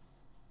 Yeah.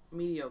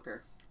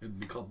 Mediocre. It'd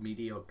be called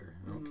Mediocre.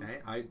 Mm-hmm. Okay.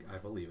 I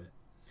believe it.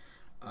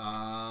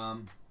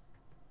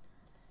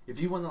 If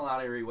you won the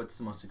lottery, what's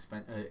the most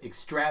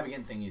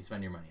extravagant thing you'd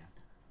spend your money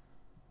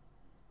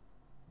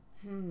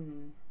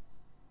on?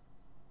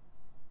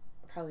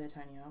 Probably a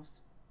tiny house.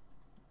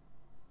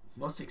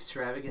 Most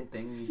extravagant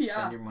thing you'd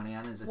spend your money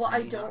on is a tiny house?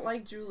 Well, I don't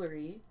like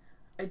jewelry.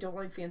 I don't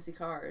like fancy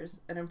cars.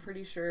 And I'm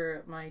pretty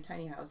sure my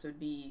tiny house would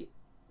be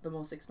the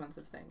most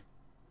expensive thing.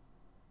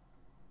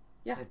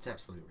 Yeah. That's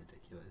absolutely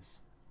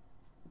ridiculous.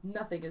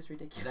 Nothing is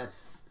ridiculous.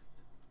 That's...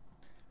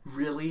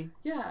 Really?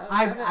 Yeah.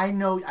 I've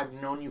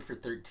known you for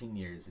 13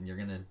 years, and you're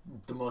gonna...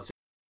 The most...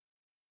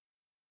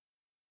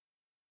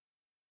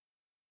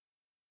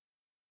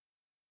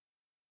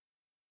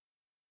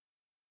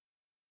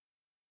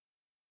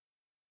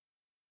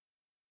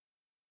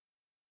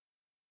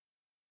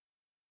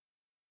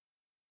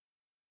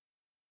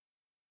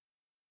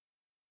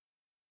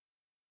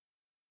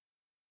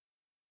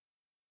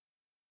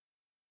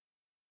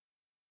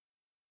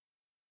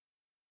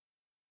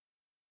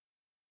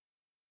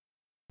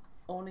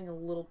 Owning a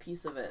little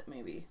piece of it,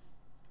 maybe.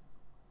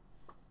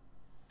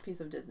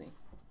 Piece of Disney.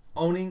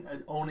 Owning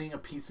a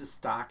piece of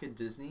stock at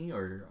Disney,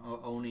 or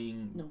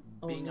being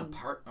a owning.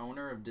 part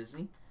owner of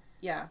Disney?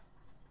 Yeah.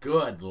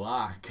 Good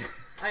luck.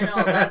 I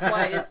know, that's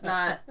why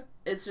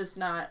it's just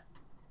not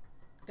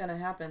gonna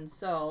happen.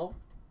 So,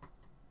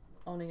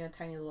 owning a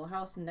tiny little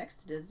house next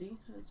to Disney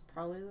is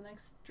probably the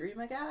next dream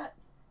I got.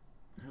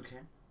 Okay.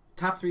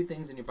 Top 3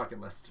 things in your bucket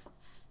list.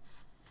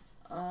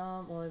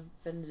 Well,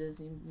 I've been to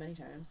Disney many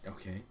times.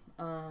 Okay.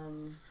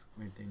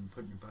 Weird thing to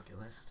put in your bucket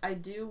list. I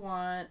do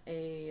want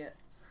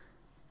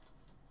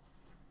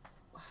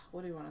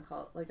what do you want to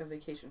call it? Like a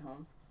vacation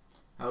home.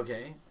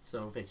 Okay,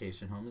 so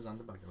vacation home is on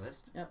the bucket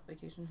list. Yep,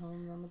 vacation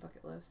home's on the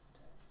bucket list.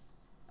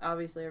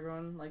 Obviously,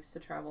 everyone likes to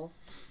travel.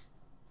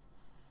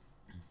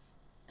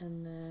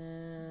 And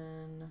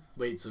then...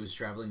 Wait, so is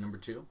traveling number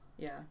 2?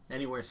 Yeah.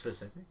 Anywhere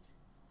specific?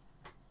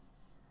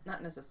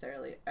 Not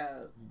necessarily.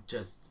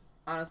 Just...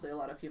 Honestly, a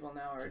lot of people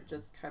now are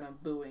just kind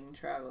of booing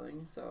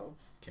traveling, so...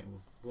 Okay,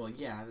 well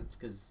yeah, that's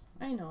because...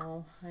 I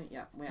know. I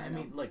know.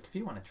 mean, look, if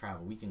you want to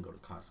travel, we can go to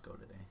Costco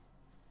today.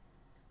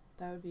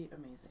 That would be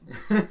amazing.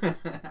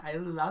 I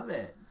love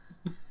it.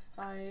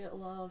 I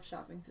love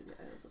shopping through the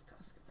aisles of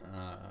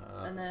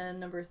Costco. And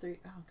then number 3...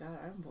 Oh, God,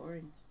 I'm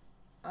boring.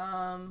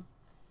 I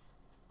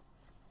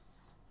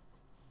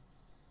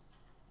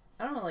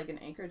don't know, like an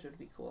acreage would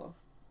be cool.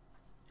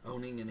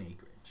 Owning an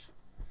acreage.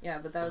 Yeah,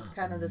 but that's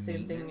kind of the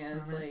same thing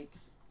maintenance as, on it? like,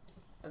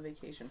 a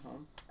vacation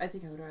home. I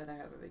think I would rather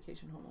have a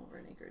vacation home over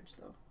an acreage,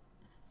 though.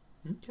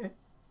 Okay.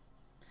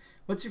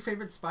 What's your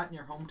favorite spot in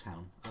your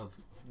hometown of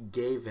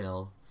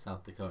Gayville,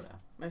 South Dakota?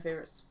 My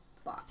favorite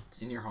spot.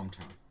 In your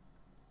hometown.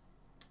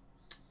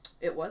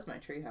 It was my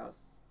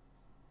treehouse.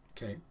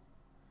 Okay.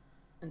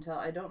 Until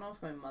I don't know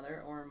if my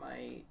mother or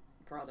my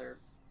brother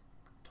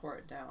tore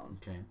it down.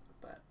 Okay.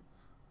 But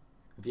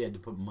if you had to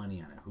put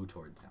money on it, who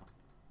tore it down?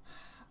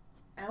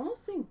 I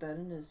almost think Ben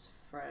and his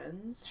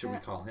friends Should we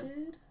call him?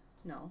 did.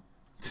 No.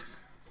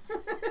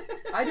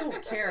 I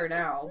don't care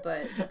now,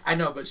 but I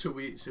know, but should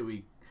we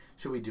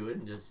do it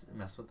and just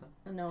mess with them?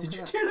 no. Did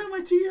you tear down my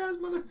treehouse,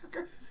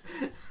 motherfucker?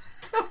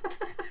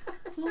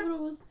 No, but it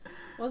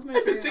was my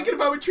I've been thinking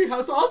about my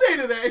treehouse all day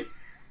today.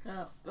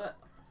 No, but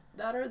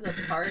that or the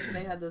park,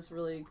 they had this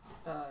really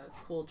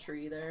cool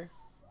tree there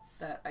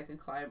that I could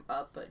climb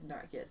up but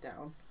not get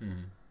down.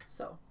 Mm-hmm.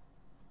 So,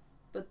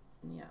 but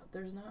yeah,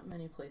 there's not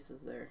many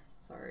places there.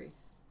 Sorry.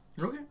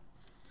 Okay.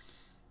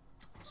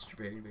 It's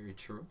very, very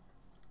true.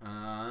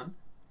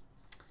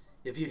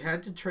 If you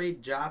had to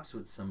trade jobs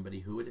with somebody,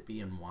 who would it be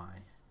and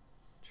why?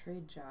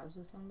 Trade jobs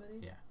with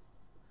somebody? Yeah.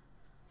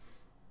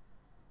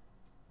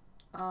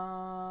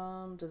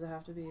 Does it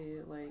have to be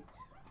like,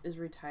 is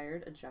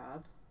retired a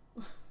job?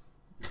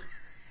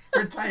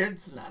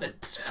 Retired's not a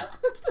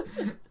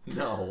job.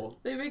 No.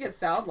 They make it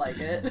sound like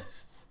it.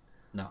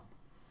 No.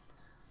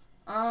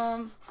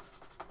 I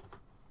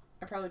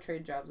probably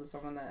trade jobs with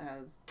someone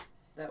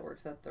that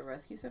works at the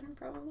rescue center,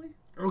 probably.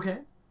 Okay.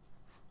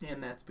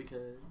 And that's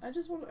because... I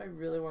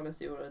really want to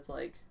see what it's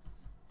like.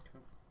 Okay.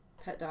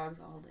 Pet dogs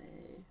all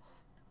day.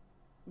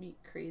 Meet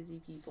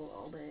crazy people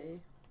all day.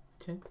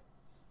 Okay.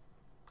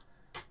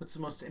 What's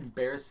the most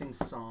embarrassing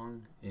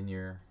song in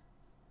your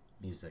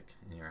music,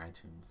 in your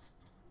iTunes?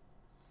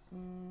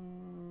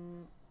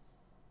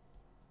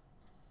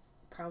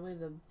 Probably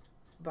the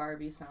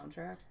Barbie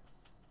soundtrack.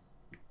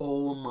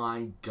 Oh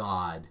my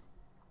god.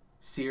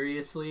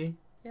 Seriously?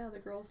 Yeah, the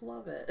girls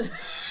love it.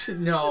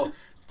 No.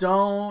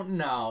 Don't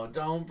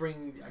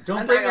bring I'm not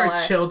our gonna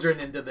lie. children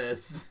into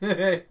this.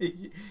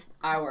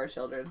 Our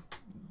children.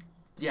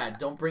 Yeah,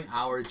 don't bring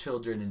our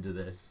children into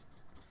this.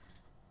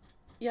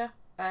 Yeah,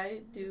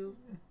 I do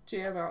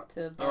jam out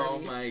to Oh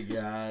Barbie. my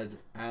god.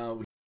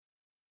 Ow.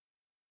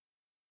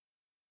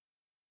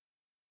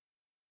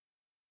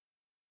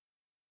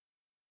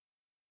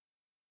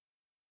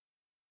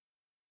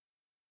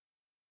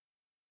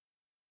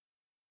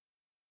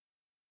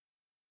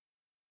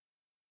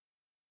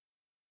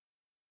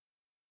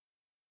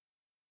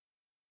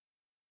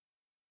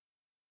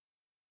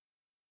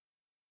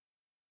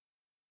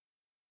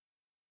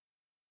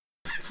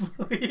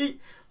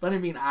 But I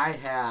mean, I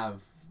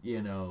have,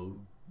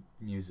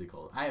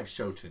 musical. I have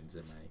show tunes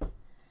in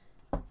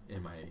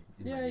my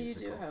Yeah, you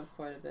musical. do have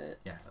quite a bit.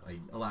 Yeah, like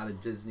a lot of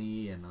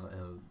Disney and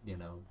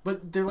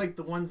but they're like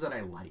the ones that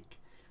I like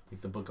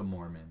the Book of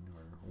Mormon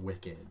or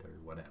Wicked or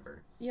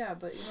whatever. Yeah,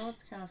 but you know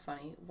what's kind of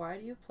funny? Why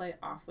do you play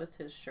Off With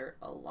His Shirt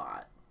a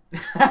lot?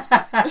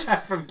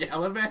 From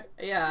Gallivant.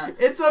 Yeah.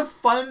 It's a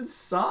fun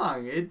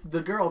song.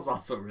 The girls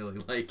also really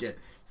like it,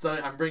 so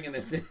I'm bringing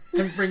it.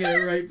 I'm bringing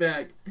it right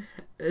back.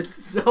 It's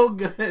so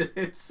good.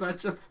 It's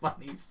such a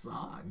funny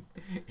song.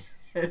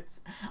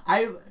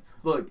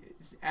 Look,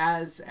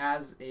 as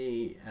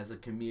a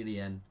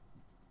comedian,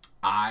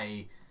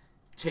 I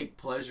take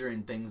pleasure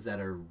in things that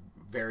are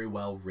very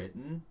well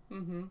written.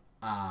 Mm-hmm.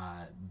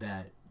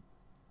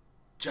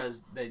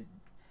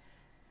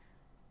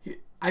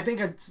 I think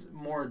it's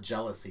more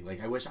jealousy.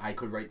 Like, I wish I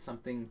could write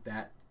something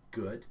that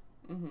good.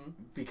 Mm-hmm.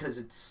 Because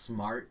it's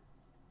smart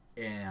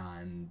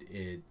and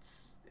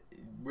it's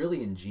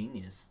really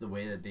ingenious the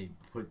way that they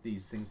put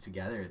these things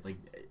together. Like,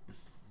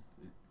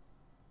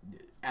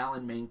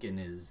 Alan Menken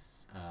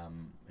is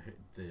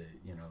the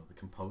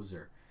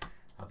composer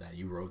of that.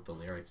 You wrote the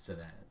lyrics to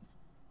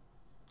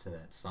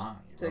that song.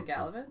 To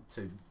Gallivant?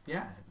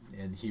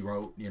 And he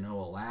wrote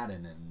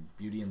Aladdin and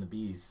Beauty and the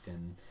Beast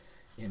and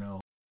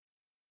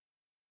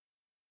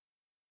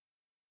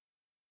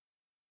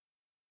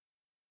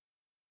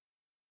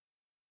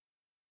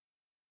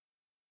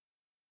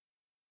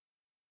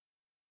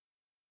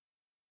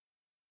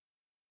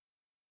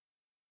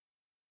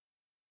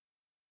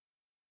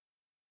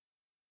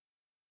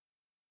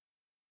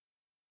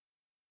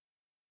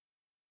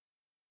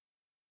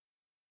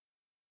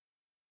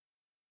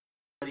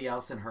somebody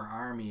else in her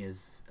army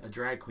is a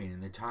drag queen,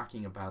 and they're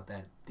talking about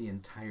that the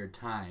entire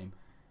time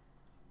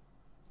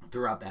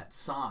throughout that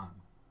song.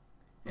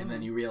 And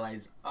then you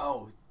realize,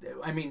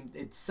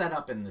 it's set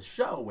up in the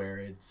show where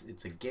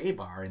it's a gay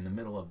bar in the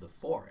middle of the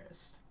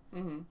forest.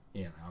 Mm-hmm.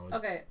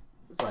 Okay,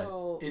 But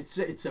so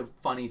it's a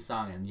funny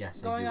song, and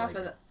yes, going I do off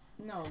like of it.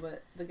 no,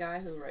 but the guy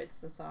who writes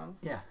the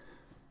songs, Yeah,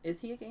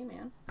 is he a gay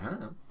man? I don't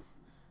know.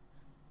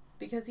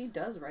 Because he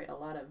does write a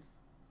lot of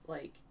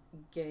like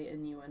gay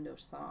innuendo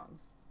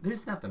songs.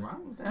 There's nothing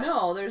wrong with that.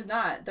 No, there's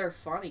not. They're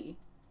funny,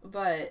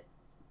 but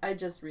I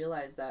just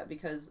realized that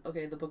because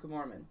the Book of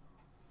Mormon.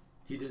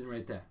 He didn't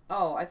write that.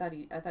 Oh, I thought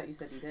you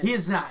said he did. He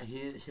is not.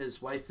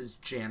 His wife is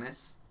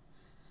Janice,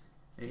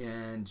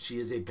 and she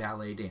is a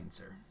ballet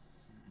dancer.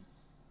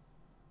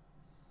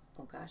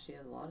 Oh gosh, he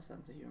has a lot of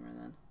sense of humor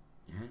then.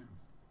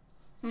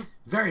 Yeah.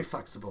 Very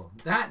flexible.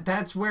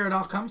 That's where it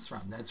all comes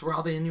from. That's where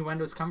all the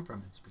innuendos come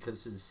from. It's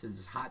because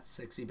his hot,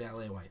 sexy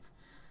ballet wife.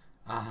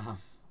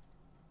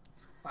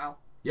 Wow.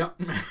 Yep.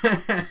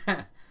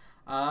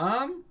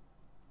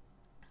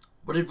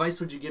 What advice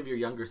would you give your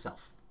younger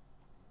self?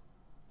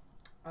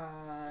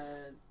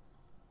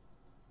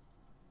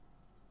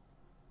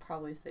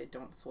 Probably say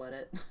don't sweat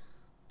it.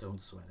 Don't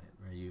sweat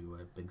it. Are you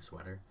a big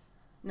sweater?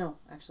 No,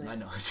 actually. I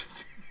know. It's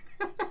just.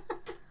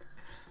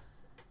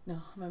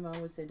 No, my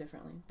mom would say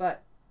differently.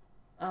 But,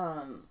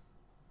 I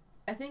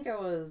think I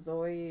was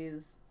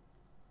always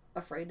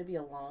afraid to be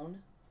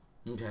alone.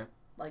 Okay.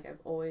 Like,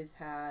 I've always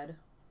had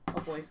a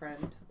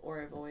boyfriend,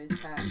 or I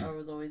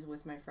was always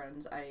with my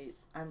friends.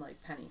 I'm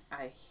like Penny.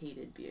 I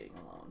hated being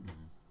alone.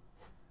 Mm-hmm.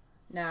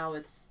 Now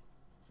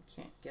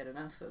can't get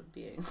enough of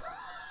being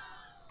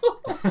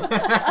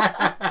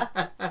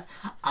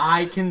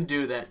I can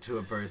do that to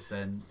a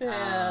person.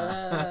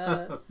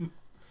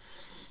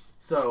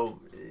 So,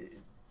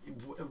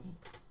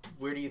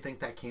 where do you think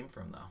that came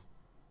from, though?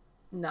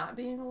 Not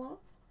being alone?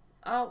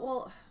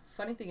 Well,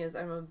 funny thing is,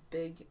 I'm a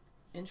big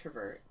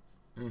introvert.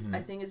 Mm-hmm.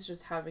 I think it's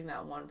just having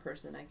that one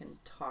person I can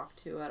talk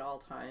to at all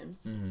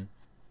times. Mm-hmm.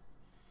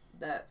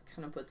 That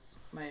kind of puts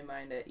my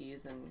mind at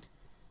ease and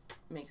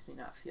makes me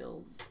not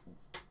feel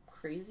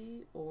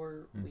crazy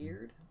or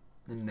weird.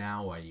 And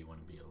now why do you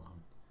want to be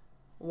alone?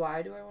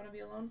 Why do I want to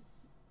be alone?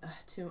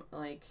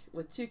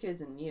 With 2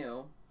 kids and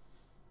you.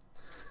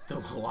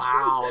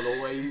 Wow,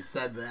 the way you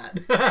said that.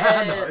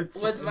 And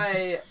with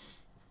my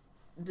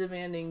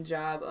demanding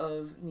job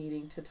of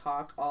needing to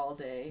talk all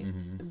day,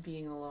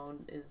 being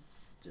alone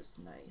is just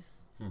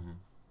nice. Mm-hmm.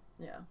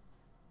 Yeah.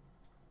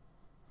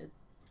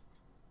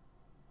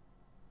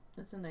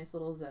 It's a nice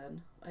little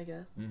zen, I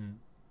guess. Mm-hmm.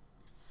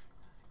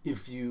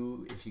 If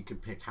you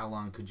could pick, how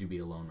long could you be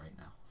alone right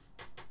now?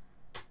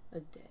 A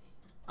day.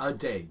 A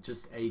day,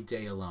 just a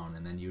day alone,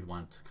 and then you'd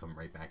want to come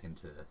right back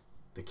into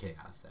the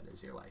chaos that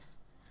is your life.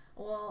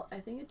 Well, I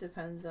think it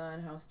depends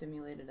on how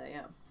stimulated I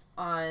am.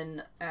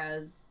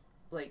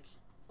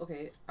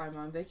 Okay, I'm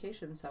on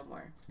vacation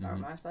somewhere by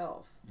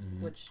myself,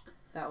 which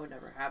that would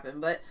never happen.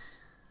 But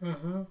if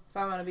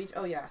I'm on a beach,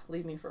 oh yeah,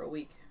 leave me for a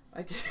week.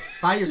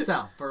 By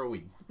yourself for a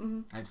week.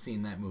 I've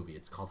seen that movie.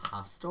 It's called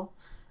Hostel.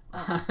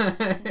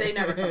 They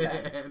never come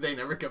back. They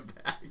never come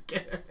back.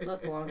 So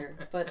that's longer.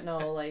 But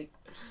no, like...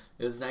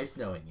 It was nice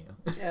knowing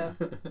you. Yeah.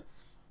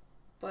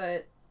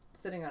 But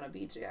sitting on a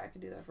beach, yeah, I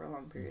could do that for a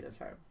long period of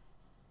time.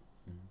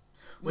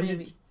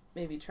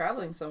 Maybe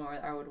traveling somewhere,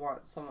 I would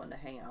want someone to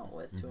hang out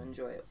with, to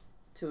enjoy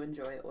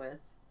it with.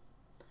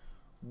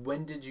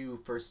 When did you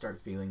first start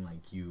feeling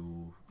like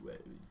you,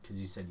 because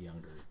you said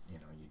younger, you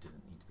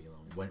didn't need to be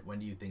alone. When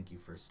do you think you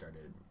first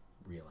started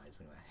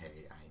realizing that,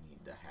 hey, I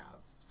need to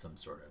have some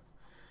sort of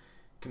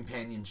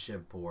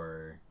companionship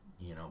or,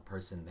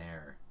 person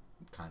there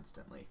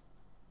constantly?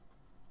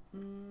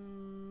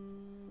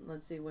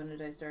 Let's see, when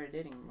did I start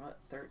dating? What,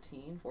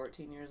 13,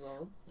 14 years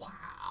old?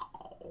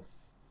 Wow.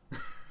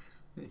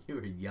 You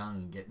were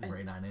young, getting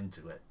right on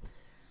into it.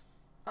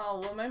 Oh,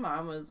 well, my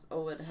mom has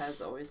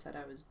always said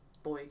I was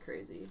boy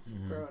crazy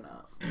growing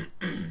up.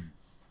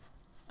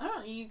 I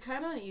don't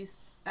know, you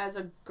as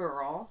a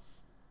girl,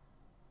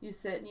 you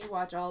sit and you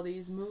watch all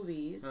these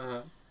movies,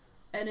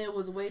 and it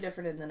was way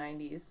different in the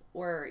 90s,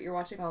 where you're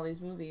watching all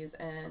these movies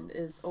and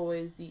it's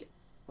always the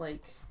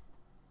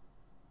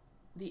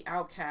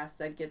outcast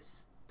that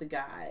gets the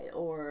guy,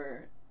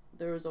 or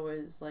there was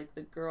always, like,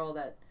 the girl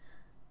that,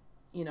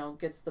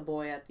 gets the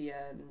boy at the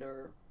end,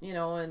 or,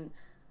 and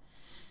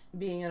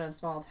being in a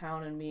small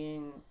town and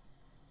being,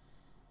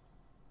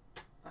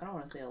 I don't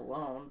want to say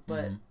alone,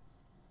 but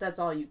that's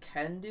all you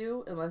can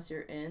do unless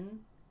you're in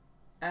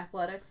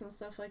athletics and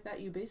stuff like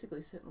that. You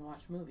basically sit and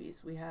watch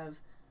movies. We have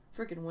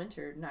freaking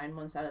winter 9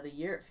 months out of the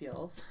year, it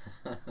feels.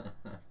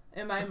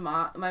 And my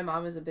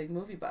mom is a big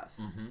movie buff.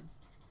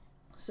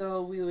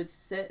 So we would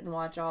sit and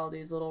watch all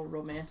these little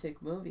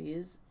romantic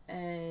movies,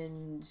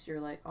 and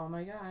you're like, oh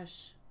my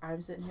gosh,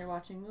 I'm sitting here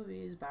watching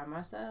movies by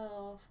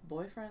myself,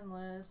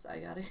 boyfriendless. I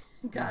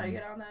gotta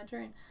get on that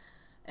train.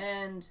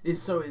 And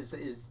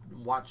is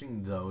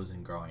watching those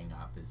and growing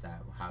up, is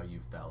that how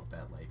you felt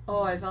that, like?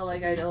 Oh, I felt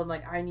like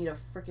I need a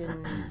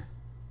freaking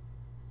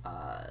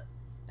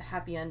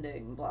happy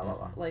ending, blah blah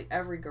blah. Like,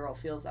 every girl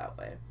feels that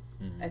way.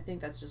 I think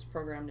that's just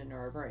programmed into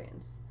our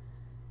brains.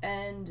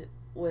 And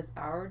with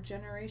our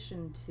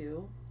generation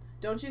too,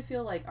 don't you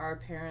feel like our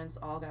parents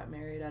all got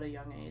married at a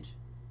young age?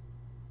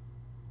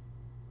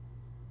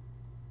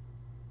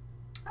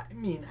 I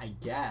mean, I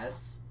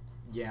guess,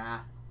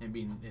 yeah. I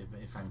mean,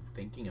 if I'm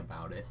thinking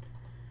about it,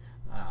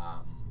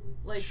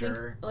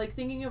 sure.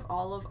 Thinking of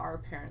all of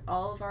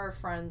our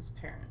friends'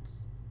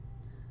 parents.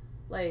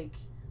 Like,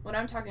 when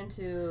I'm talking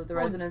to the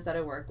residents that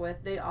I work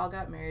with, they all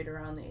got married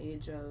around the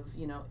age of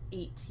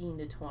 18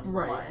 to 21.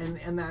 Right,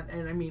 and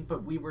I mean,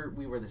 but we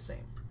were the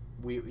same.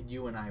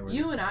 You and I were.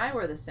 I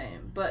were the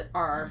same, but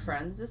are our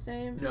friends the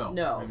same? No,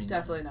 I mean,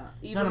 definitely not.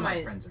 Even none of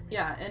my friends are married.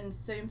 Yeah, and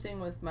same thing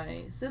with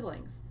my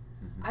siblings.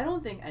 I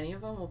don't think any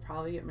of them will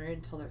probably get married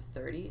until they're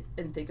 30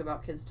 and think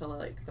about kids till they're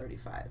like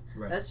 35.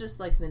 Right. That's just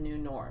like the new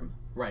norm.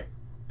 Right.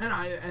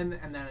 And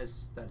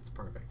that's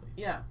perfectly.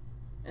 Yeah.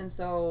 And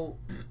so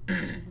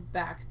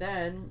back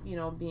then,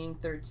 being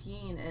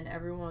 13 and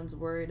everyone's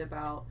worried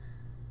about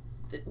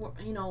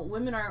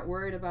women aren't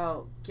worried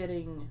about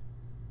getting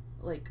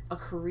like a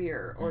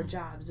career or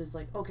jobs. It's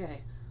like,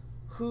 okay,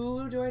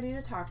 who do I need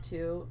to talk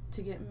to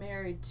get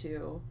married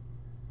to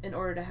in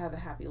order to have a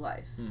happy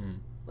life?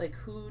 Like,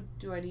 who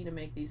do I need to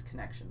make these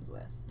connections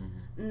with?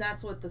 And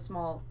that's what the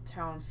small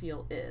town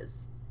feel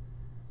is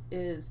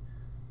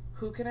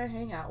who can I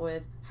hang out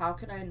with? How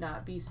can I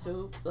not be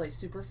so, like,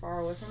 super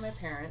far away from my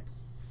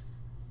parents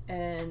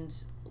and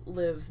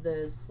live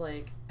this,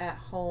 like,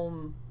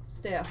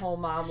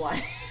 stay-at-home mom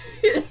life?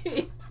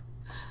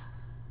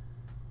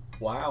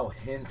 Wow,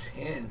 hint.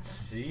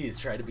 Jeez,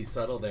 try to be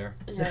subtle there.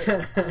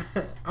 Yeah.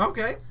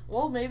 Okay.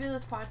 Well, maybe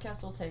this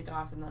podcast will take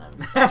off and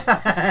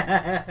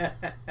then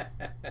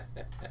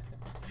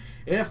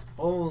If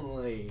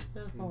only.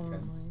 If only.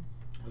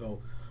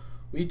 So,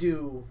 we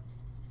do...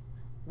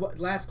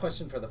 last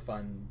question for the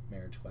fun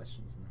marriage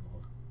questions, and then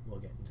we'll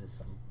get into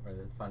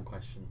the fun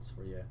questions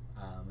for you.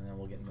 And then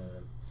we'll get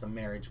into some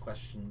marriage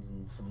questions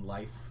and some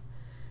life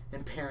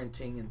and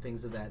parenting and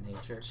things of that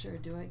nature. Sure.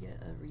 Do I get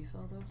a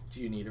refill, though?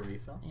 Do you need a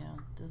refill? Yeah.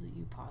 Does it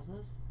you pause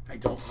this? I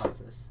don't pause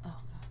this. Oh,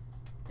 God.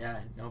 Yeah,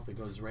 nope, it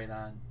goes right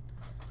on.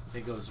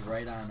 It goes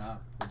right on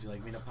up. Would you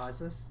like me to pause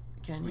this?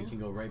 Can you? We can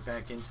go right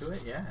back into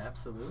it. Yeah,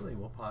 absolutely.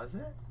 We'll pause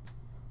it.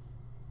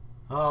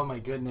 Oh, my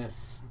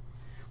goodness.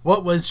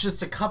 What was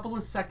just a couple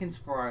of seconds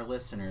for our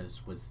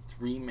listeners was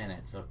 3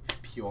 minutes of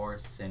pure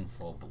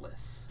sinful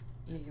bliss.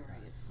 Yeah, you're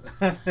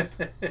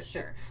right.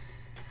 Sure.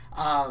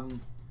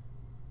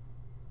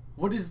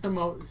 What is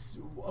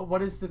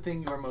the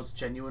thing you're most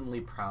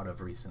genuinely proud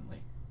of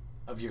recently?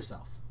 Of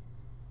yourself?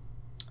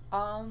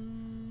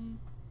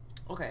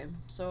 Okay,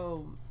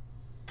 so,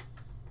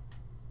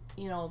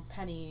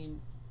 Penny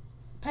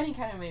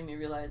kind of made me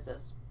realize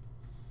this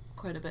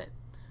quite a bit.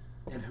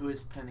 And who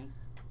is Penny?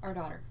 Our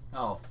daughter.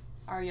 Oh.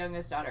 Our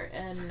youngest daughter.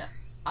 And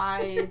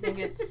I think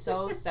it's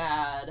so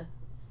sad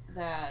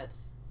that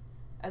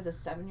as a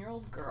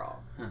 7-year-old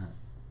girl,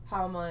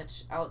 how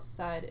much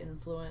outside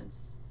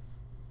influence,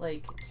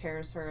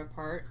 tears her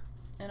apart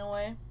in a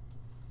way.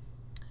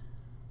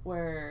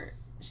 Where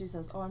she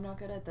says, oh, I'm not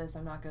good at this,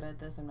 I'm not good at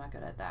this, I'm not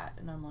good at that.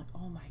 And I'm like,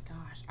 oh my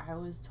gosh, I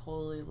was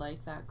totally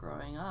like that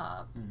growing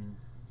up. Mm-hmm.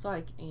 So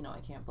I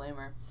can't blame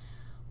her.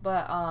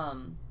 But,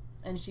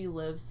 and she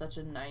lives such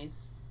a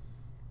nice,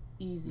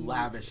 easy...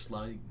 lavish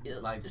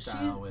lifestyle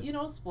she's,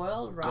 with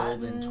spoiled,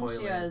 rotten. golden toilets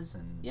she has,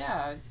 and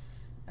yeah.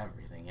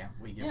 everything. Yeah,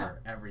 we give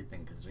her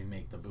everything because we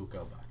make the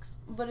buco bucks.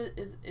 But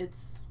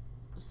it's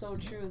so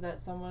true that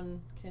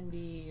someone can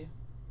be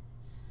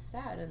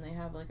sad and they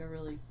have, a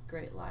really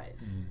great life.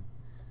 Mm-hmm.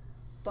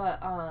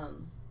 But,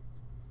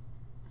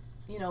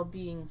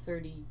 being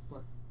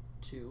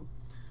 32,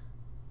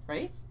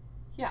 right?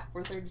 Yeah,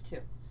 we're 32.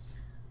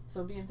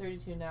 So being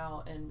 32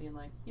 now and being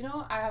like,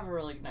 I have a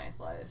really nice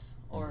life.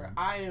 Or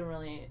I am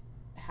really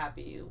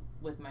happy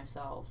with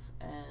myself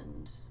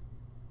and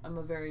I'm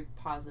a very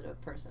positive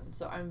person.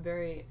 So I'm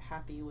very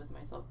happy with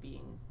myself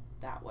being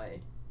that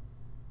way.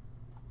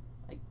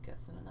 I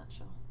guess in a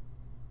nutshell.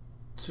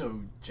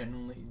 So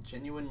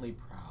genuinely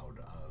proud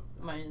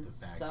of myself,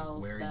 the fact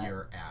of where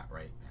you're at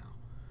right now.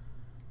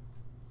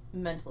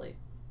 Mentally.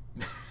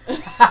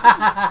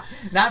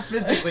 Not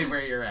physically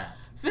where you're at.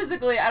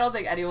 Physically, I don't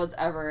think anyone's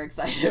ever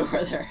excited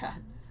where they're at.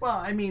 Well,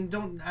 I mean,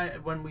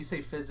 when we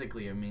say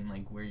physically, I mean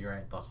where you're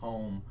at, the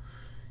home,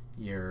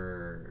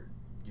 your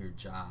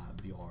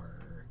job, your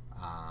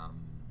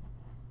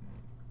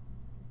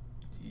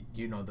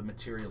the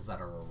materials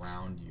that are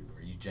around you.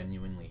 Are you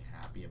genuinely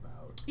happy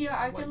about? Yeah,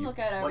 I can look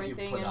at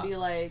everything and be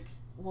like,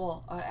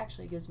 well,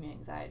 actually, it gives me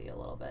anxiety a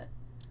little bit.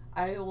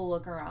 I will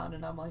look around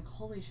and I'm like,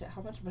 holy shit,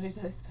 how much money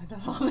did I spend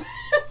on all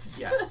this?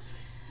 Yes.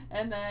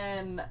 And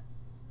then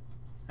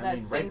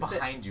right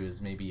behind you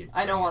is maybe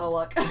I don't want to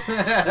look.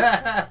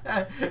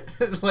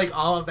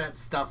 All of that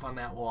stuff on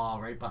that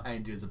wall right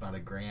behind you is about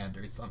 $1,000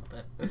 or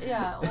something.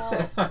 Yeah,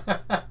 well,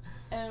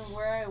 and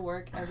where I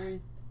work,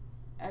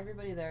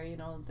 everybody there,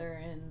 they're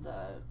in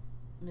the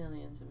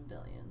millions and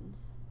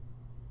billions.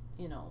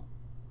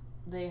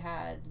 They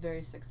had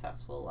very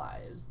successful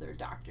lives. They're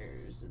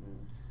doctors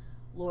and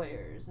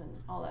lawyers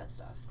and all that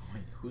stuff.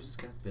 Wait, who's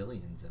got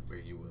billions at where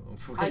you work?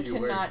 I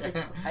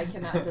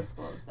cannot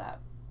disclose that.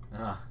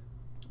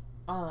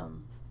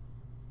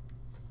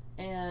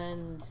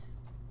 And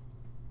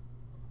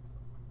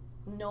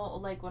no,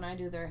 when I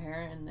do their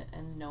hair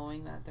and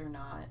knowing that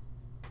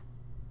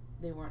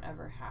they weren't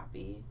ever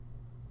happy,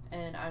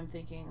 and I'm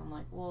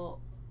like, well,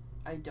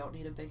 I don't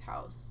need a big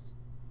house.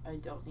 I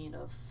don't need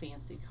a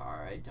fancy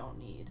car. I don't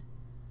need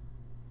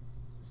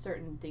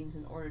certain things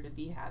in order to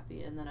be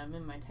happy. And then I'm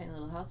in my tiny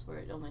little house where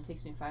it only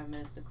takes me 5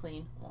 minutes to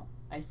clean. Well,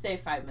 I say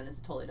 5 minutes,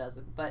 it totally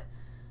doesn't, but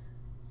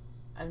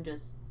I'm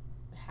just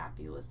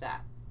happy with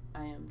that.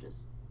 I am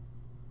just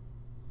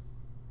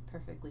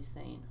perfectly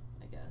sane,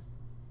 I guess.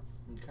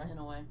 Okay. In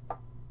a way.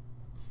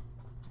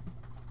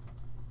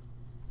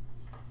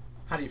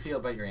 How do you feel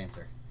about your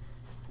answer?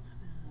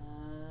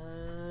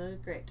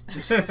 Great.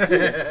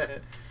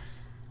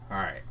 All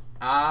right.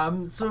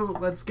 So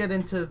let's get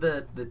into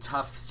the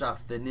tough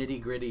stuff, the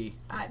nitty gritty.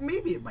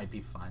 Maybe it might be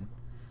fun.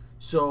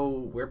 So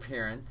we're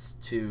parents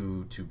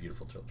to 2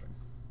 beautiful children.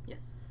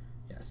 Yes.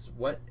 Yes.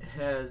 What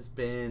has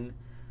been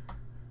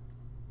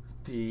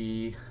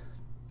the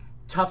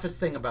toughest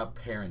thing about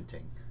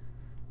parenting?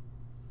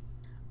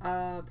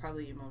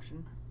 Probably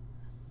emotion.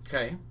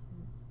 Okay.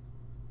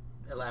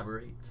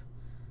 Elaborate.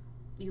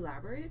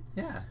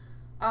 Yeah.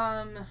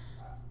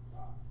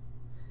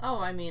 Oh,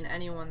 I mean,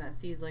 anyone that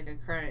sees a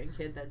crying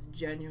kid that's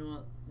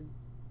genuinely.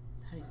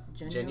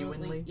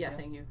 Yeah,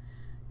 thank you.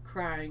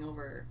 Crying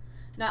over,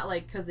 not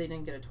because they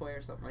didn't get a toy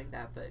or something like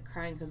that, but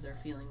crying because their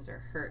feelings are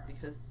hurt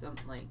because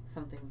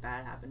something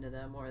bad happened to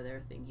them or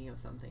they're thinking of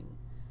something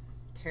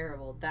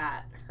terrible.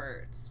 That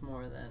hurts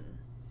more than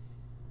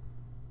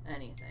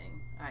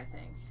anything, I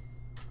think.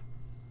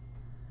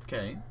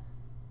 Okay.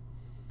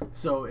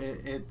 So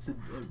it's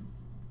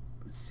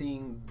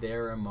seeing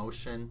their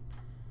emotion,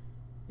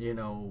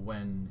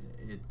 when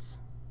it's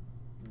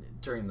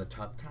during the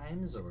tough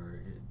times, or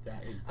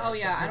that is. Oh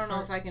yeah, I don't know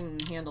if I can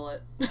handle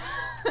it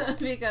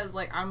because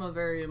I'm a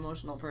very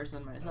emotional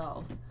person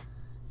myself,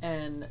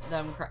 and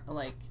them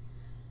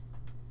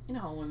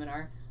how women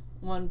are.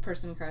 One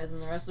person cries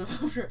and the rest of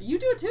them. You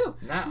do it too.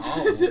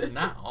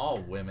 Not all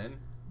women.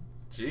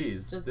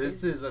 Jeez,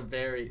 this is a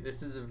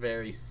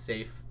very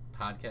safe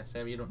podcast.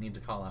 Sam, you don't need to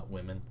call out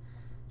women.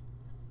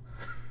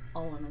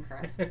 All women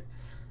cry.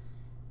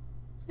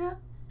 Yeah.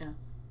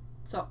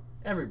 So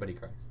everybody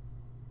cries.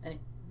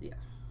 Yeah,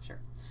 sure.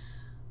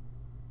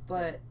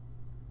 But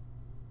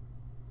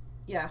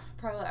yeah,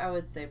 I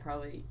would say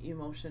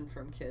emotion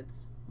from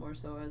kids more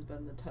so has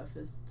been the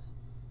toughest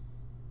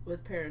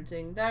with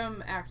parenting.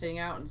 Them acting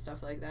out and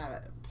stuff like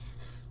that,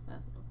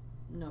 that's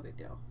no big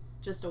deal.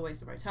 Just a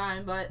waste of my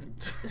time, but...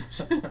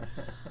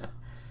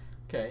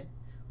 Okay.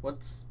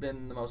 What's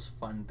been the most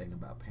fun thing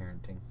about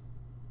parenting?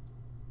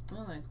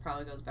 Well, that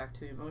probably goes back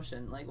to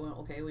emotion. Like,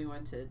 we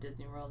went to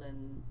Disney World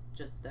and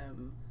just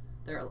them,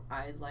 their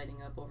eyes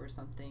lighting up over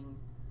something,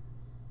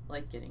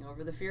 like getting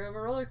over the fear of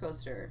a roller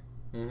coaster.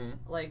 Mm-hmm.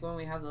 Like, when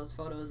we have those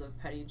photos of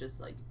Petty, just,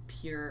 like,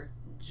 pure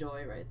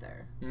joy right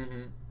there.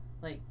 Mm-hmm.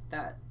 Like,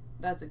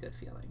 that's a good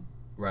feeling.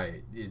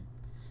 Right.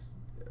 It's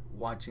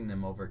watching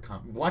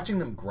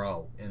them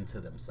grow into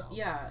themselves.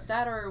 Yeah,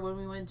 that or when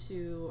we went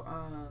to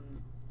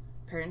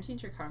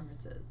parent-teacher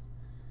conferences.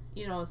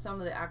 You know, some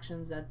of the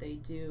actions that they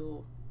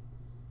do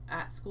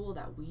at school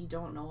that we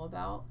don't know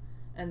about,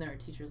 and there are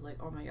teachers like,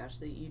 oh my gosh,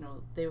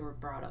 they were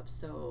brought up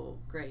so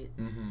great.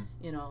 Mm-hmm.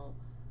 You know,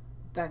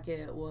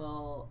 Beckett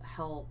will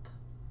help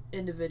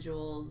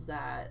individuals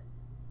that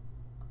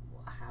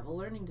have a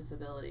learning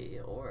disability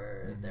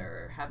or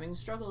they're having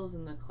struggles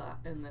in the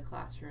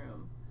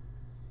classroom,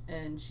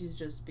 and she's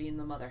just being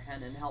the mother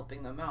hen and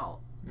helping them out.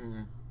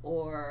 Mm-hmm.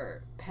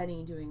 Or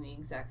Penny doing the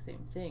exact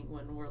same thing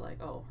when we're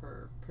like, oh,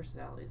 her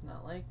personality's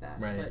not like that,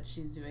 right. But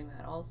she's doing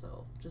that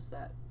also. Just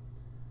that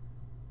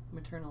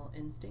maternal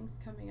instincts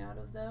coming out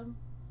of them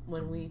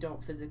when we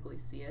don't physically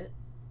see it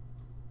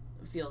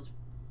feels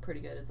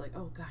pretty good. It's like,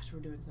 oh gosh, we're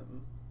doing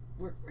something.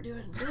 We're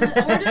doing good.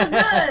 We're doing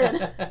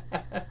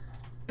good.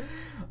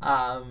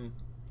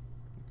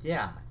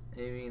 Yeah.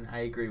 I mean, I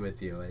agree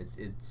with you.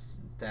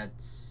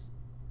 That's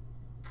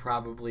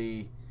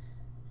probably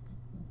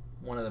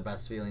one of the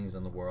best feelings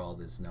in the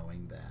world, is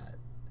knowing that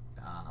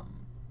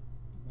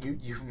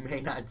you may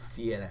not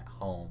see it at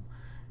home,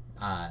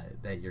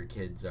 that your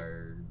kids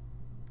are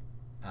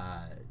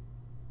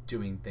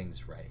doing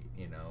things right,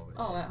 you know.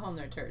 Oh, at home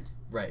they're turds.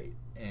 Right.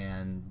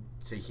 And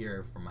to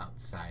hear from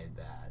outside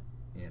that,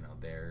 you know,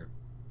 they're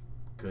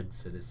good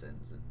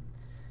citizens and,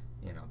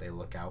 you know, they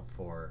look out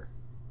for,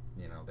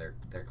 you know,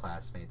 their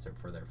classmates or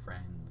for their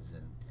friends,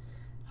 and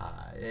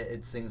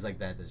it's things like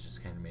that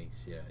just kind of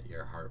makes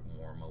your heart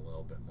warm a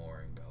little bit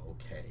more and go,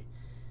 okay.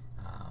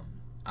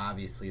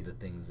 Obviously, the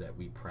things that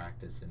we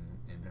practice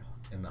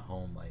in the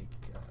home, like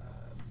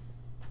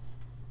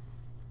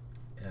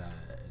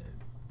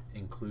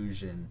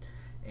inclusion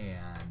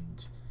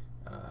and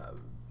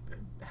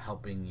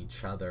helping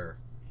each other,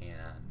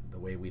 and the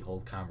way we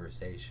hold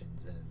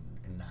conversations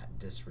and not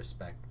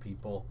disrespect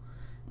people.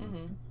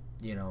 Mm-hmm.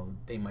 You know,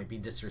 they might be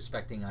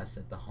disrespecting us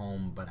at the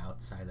home, but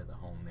outside of the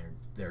home,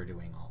 they're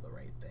doing all the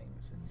right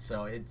things. And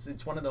so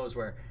it's one of those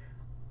where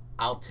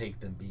I'll take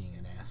them being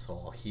an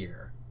asshole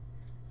here,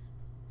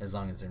 as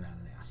long as they're not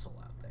an asshole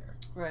out there.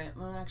 Right.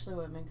 Well, actually,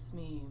 what makes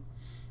me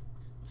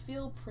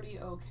feel pretty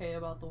okay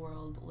about the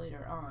world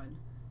later on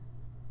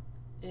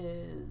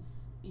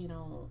is, you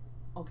know,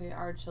 okay,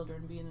 our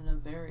children being in a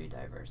very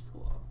diverse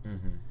school.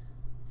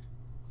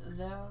 Mm-hmm.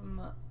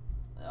 Them,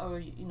 or,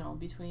 you know,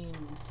 between,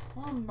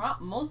 well,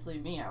 mostly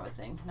me, I would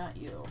think, not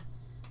you,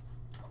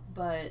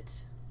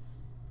 but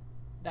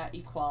that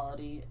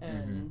equality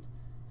and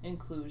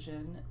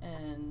inclusion,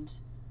 and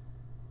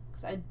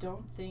because I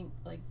don't think,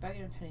 like,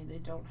 Beckett and Penny, they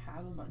don't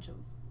have a bunch of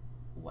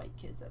white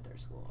kids at their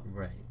school.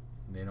 Right.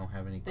 They don't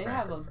have any They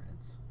cracker have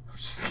friends. I'm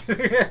just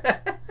kidding.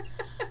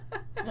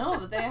 No,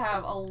 but they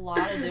have a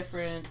lot of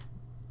different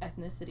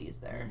ethnicities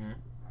there. Mm-hmm.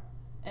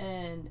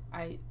 And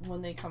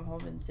when they come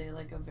home and say,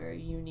 like, a very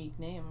unique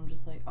name, I'm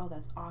just like, oh,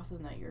 that's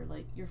awesome that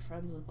you're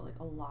friends with, like,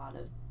 a lot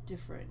of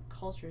different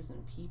cultures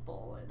and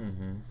people,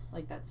 and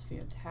like, that's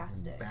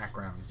fantastic. And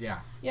backgrounds,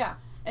 yeah. Yeah.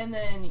 And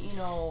then, you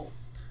know,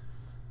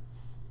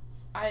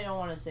 I don't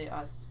want to say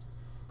us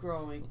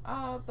growing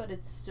up, but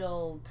it's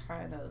still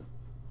kind of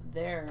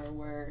there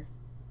where,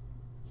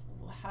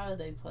 how do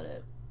they put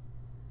it?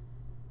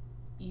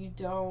 You're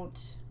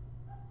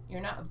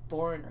not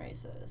born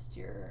racist.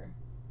 You're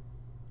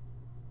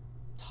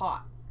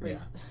taught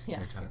race. Yeah.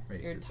 You're taught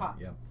racism. You're taught.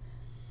 Yep.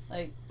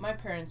 Like, my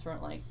parents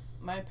weren't like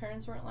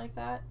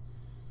that,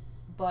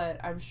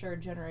 but I'm sure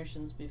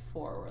generations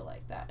before were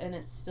like that, and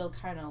it still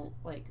kind of,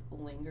 like,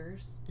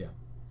 lingers. Yeah.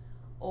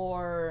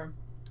 Or,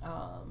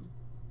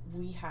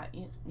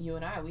 you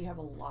and I, we have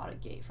a lot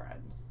of gay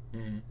friends.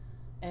 Mm-hmm.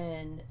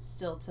 And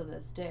still to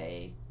this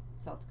day,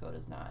 South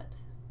Dakota's not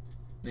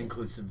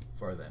inclusive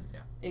for them,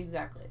 yeah.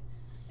 Exactly.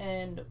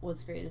 And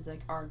what's great is,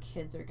 like, our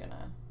kids are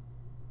gonna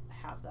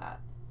have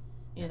that,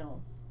 you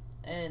know.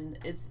 And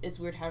it's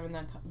weird having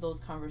those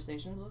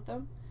conversations with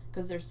them,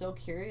 because they're so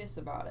curious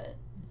about it.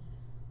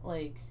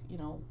 Like, you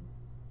know,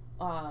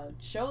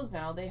 shows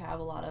now, they have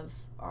a lot of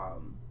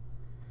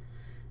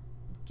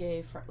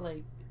gay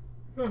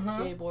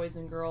gay boys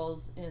and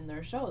girls in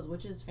their shows,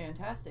 which is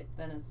fantastic.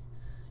 Then it's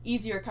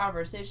easier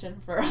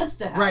conversation for us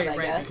to have, I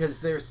guess.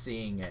 Because they're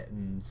seeing it,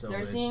 and so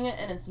they're seeing it,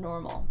 and it's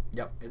normal.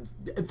 Yep, it's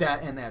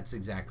that, and that's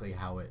exactly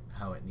how it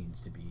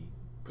needs to be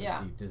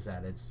perceived. Is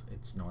that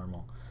it's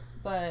normal.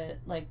 But,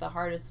 like, the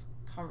hardest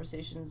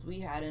conversations we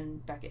had,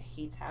 and Beckett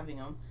hates having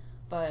them,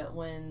 but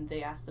when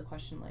they asked the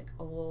question, like,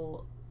 oh,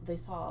 well, they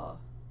saw,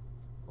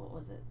 what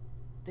was it?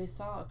 they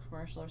saw a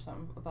commercial or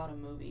something about a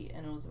movie,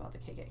 and it was about the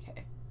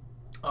KKK.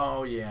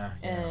 Oh yeah.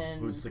 And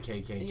who's the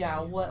KKK?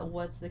 Yeah,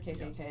 what's the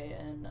KKK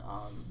and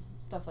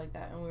stuff like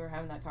that. And we were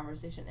having that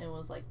conversation, and it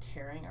was like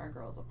tearing our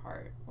girls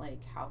apart.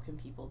 Like, how can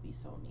people be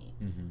so mean?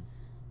 Mm-hmm.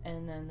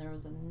 And then there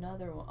was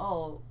another one.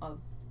 Oh,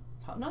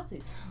 about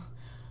Nazis.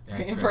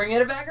 That's Bringing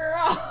it back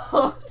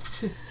around.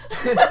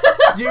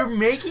 You're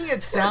making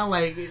it sound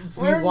like we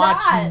We're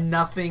watch not.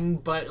 nothing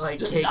but like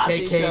Just KKK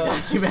Nazi shows.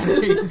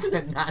 documentaries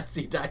and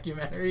Nazi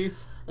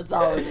documentaries. That's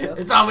all we do.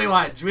 It's all we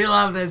watch. We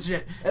love this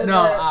shit. And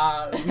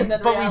No, then- and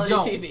then but we reality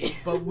don't.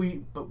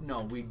 TV. But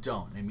no, we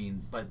don't. I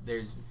mean, but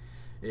there's,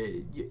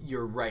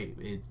 you're right.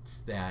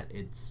 It's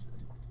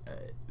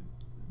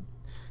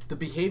the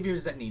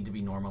behaviors that need to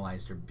be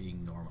normalized are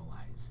being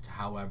normalized.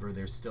 However,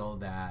 there's still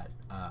that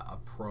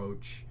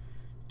approach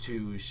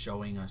to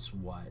showing us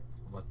what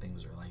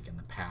things are like in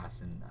the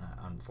past, and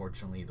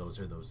unfortunately, those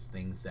are those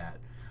things that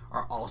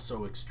are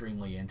also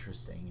extremely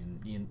interesting.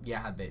 And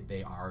yeah,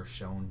 they are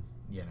shown,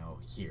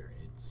 here.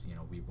 It's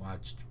we've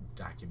watched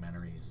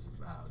documentaries,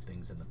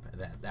 things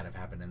that have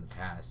happened in the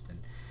past, and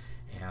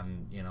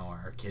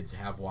our kids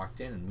have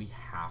walked in, and we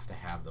have to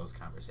have those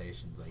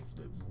conversations. Like,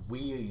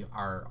 we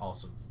are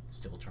also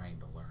still trying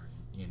to learn,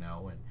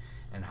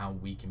 and how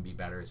we can be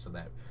better, so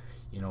that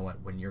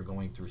when you're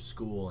going through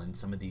school and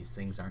some of these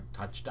things aren't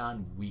touched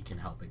on, we can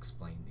help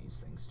explain these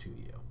things to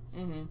you.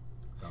 Mm-hmm.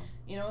 So.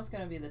 You know what's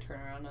going to be the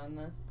turnaround on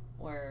this?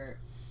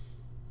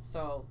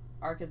 So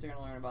our kids are going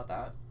to learn about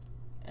that,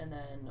 and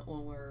then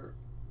when we're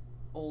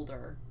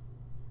older,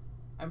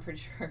 I'm pretty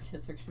sure our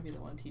kids are going to be the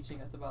one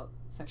teaching us about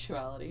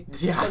sexuality.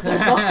 Yeah.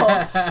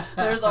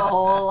 There's a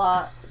whole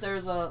lot.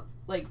 There's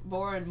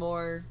more and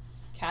more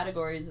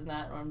categories in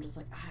that, where I'm just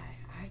like,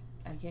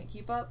 I can't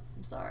keep up.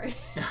 I'm sorry.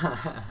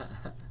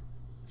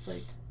 It's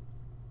like,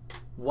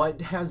 what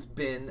has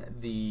been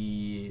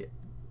the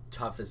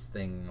toughest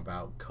thing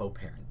about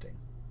co-parenting?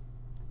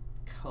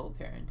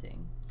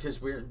 Co-parenting.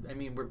 Because we're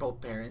both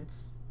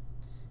parents.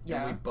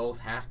 Yeah. And we both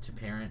have to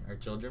parent our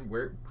children.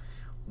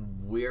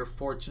 We're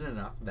fortunate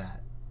enough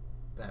that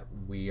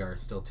we are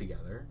still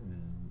together,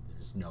 and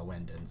there's no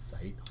end in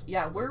sight.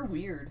 Yeah, we're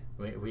weird.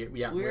 We're the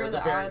weird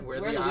parents.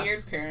 We're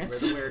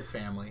the weird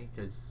family,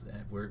 because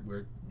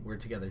we're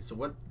together. So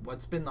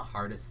what's been the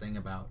hardest thing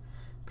about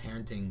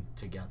parenting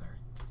together?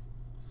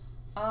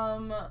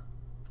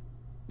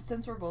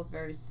 Since we're both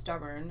very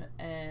stubborn,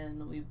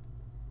 and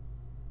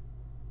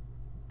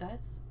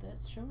that's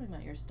showing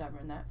that you're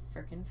stubborn, that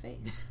frickin'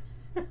 face.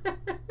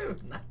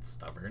 Not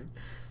stubborn.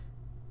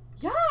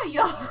 Yeah,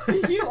 you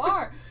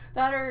are.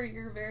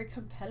 You're very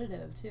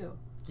competitive too.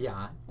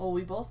 Yeah. Well,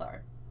 we both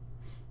are.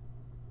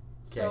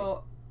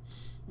 So,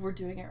 we're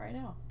doing it right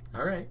now.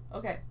 All right.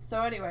 Okay,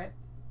 so anyway,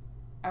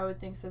 I would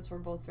think since we're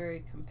both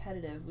very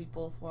competitive, we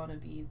both want to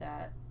be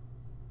that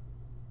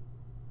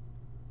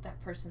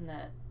person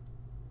that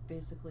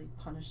basically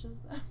punishes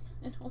them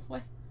in a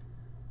way.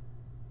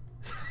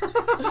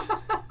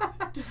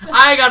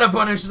 I gotta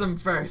punish them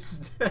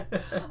first.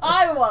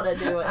 I want to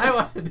do it. I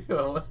want to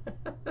do it.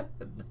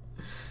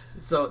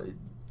 So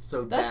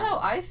that's how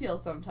I feel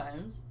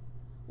sometimes.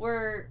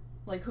 Where,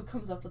 like, who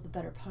comes up with a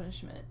better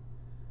punishment?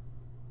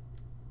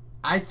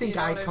 I think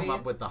You know I what I come mean?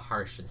 up with the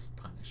harshest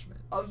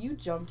punishments. Oh, you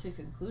jump to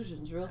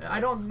conclusions real quick.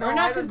 I don't know. Or I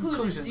not don't-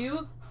 conclusions.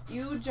 You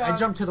jump. I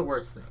jump to the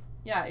worst thing.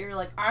 Yeah, you're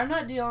like, I'm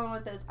not dealing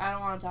with this. I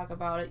don't want to talk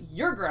about it.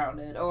 You're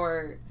grounded,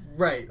 or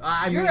Right.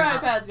 your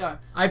iPad's gone.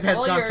 iPad's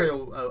Well, gone you're-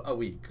 for a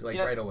week, like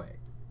Yep. right away.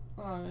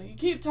 You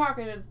keep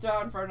talking, it's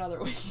down for another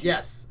week.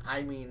 Yes,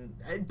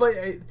 but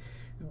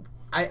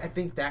I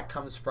think that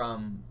comes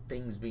from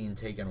things being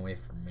taken away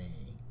from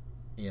me,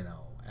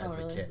 as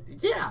really? a kid.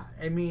 Yeah,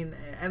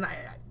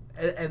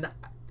 and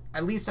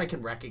at least I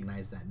can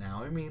recognize that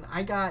now.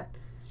 I got,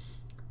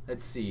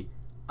 let's see,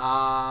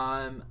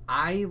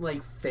 I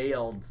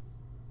failed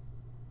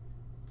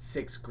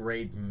 6th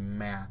grade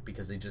math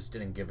because I just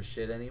didn't give a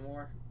shit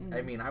anymore.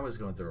 Mm-hmm. I was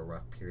going through a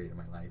rough period in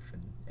my life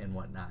and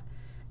whatnot.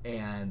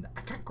 And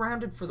I got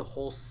grounded for the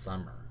whole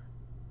summer.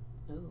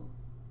 Ooh.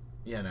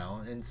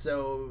 And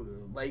so,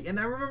 and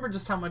I remember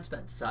just how much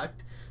that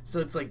sucked. So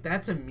it's like,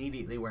 that's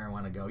immediately where I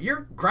want to go.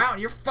 You're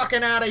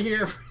fucking out of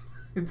here for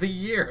the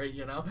year,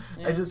 Yeah.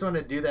 I just want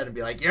to do that and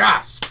be like,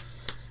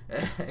 yes!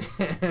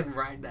 And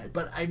ride that.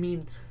 But,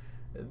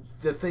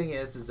 the thing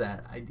is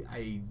that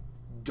I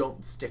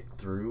don't stick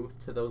through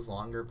to those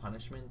longer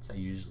punishments. I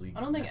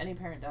don't think any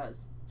parent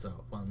does.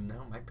 So, well,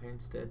 no, my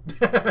parents did.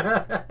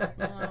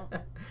 No.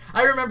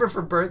 I remember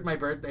for my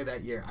birthday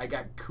that year, I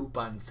got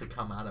coupons to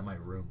come out of my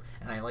room,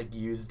 and I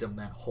used them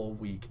that whole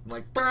week. I'm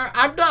like,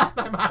 I'm done.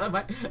 I'm out of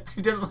I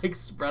didn't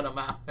spread them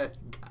out and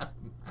got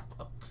them out.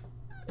 Oh,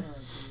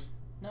 jeez.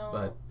 No,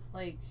 But-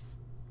 I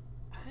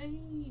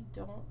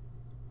don't.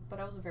 But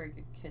I was a very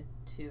good kid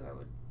too. I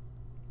would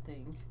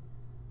think.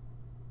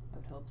 I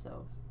would hope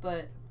so.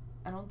 But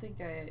I don't think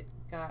I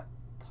got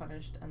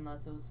punished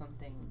unless it was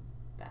something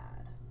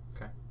bad.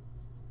 Okay.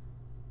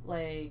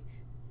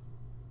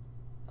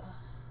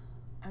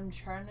 I'm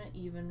trying to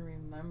even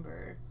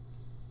remember.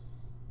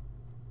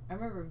 I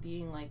remember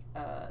being like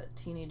a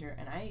teenager,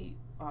 and I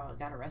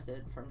got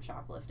arrested from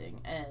shoplifting,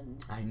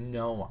 and I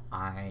know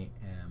I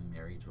am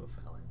married to a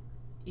felon.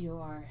 you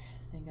are.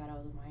 Thank God I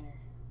was a minor,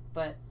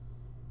 but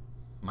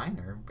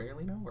Minor,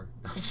 barely know her.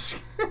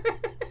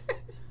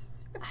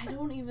 I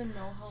don't even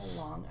know how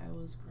long I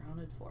was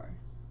grounded for.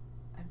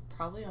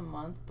 Probably a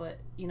month, but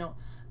you know,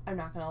 I'm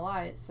not gonna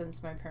lie.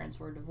 Since my parents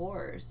were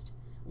divorced,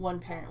 one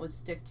parent would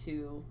stick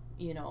to,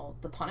 you know,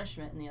 the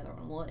punishment, and the other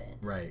one wouldn't.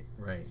 Right.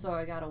 So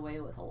I got away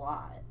with a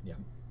lot. Yeah.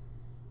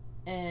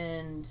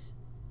 And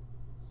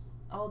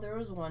there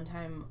was one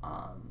time,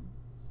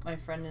 my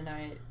friend and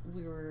I,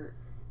 we were,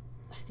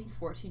 I think,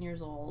 14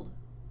 years old,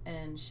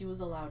 and she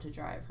was allowed to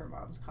drive her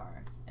mom's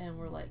car, and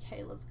we're like,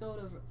 hey, let's go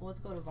to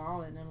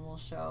Vollen, and we'll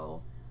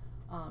show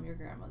your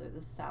grandmother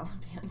the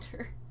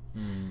salamander.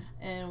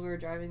 And we were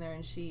driving there,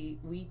 and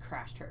we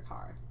crashed her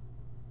car.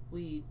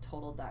 We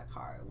totaled that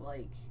car.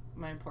 Like,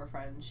 my poor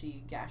friend,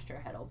 she gashed her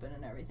head open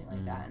and everything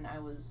like that, and I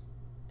was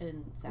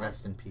in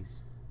Rest in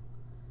peace.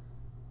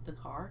 The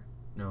car?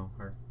 No,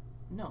 her.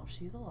 No,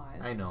 she's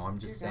alive. I know, I'm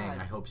just Dear saying,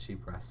 God. I hope she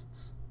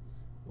rests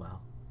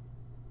well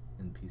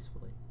and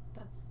peacefully.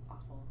 That's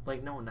awful.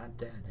 Like, no, not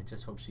dead. I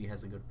just hope she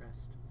has a good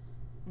rest.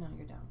 No,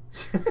 you're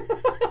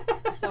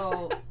down.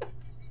 So,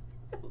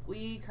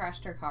 we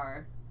crashed her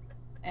car,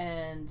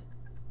 and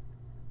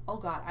oh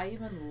God, I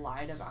even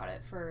lied about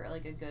it for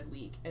like a good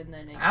week, and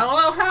then I don't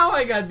know how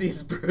I got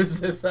these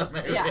bruises on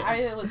my yeah, I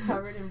ribs. was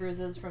covered in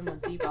bruises from the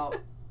seatbelt,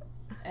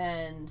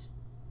 and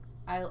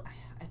I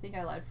think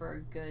I lied for a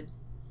good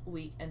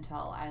week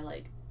until I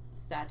like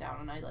sat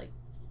down and I like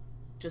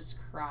just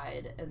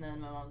cried, and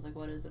then my mom was like,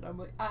 "What is it?" I'm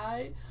like,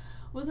 "I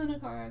was in a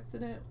car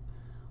accident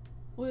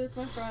with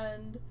my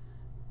friend,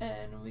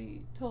 and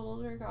we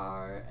totaled her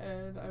car,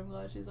 and I'm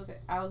glad she's okay."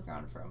 I was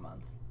grounded for a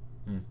month.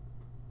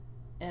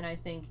 And I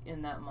think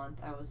in that month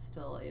I was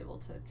still able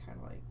to kind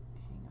of like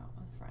hang out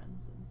with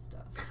friends and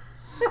stuff.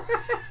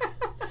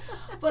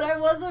 But I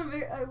was a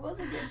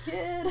good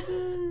kid.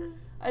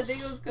 I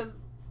think it was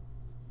because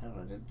I don't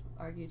know, I didn't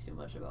argue too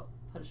much about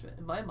punishment.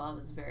 And my mom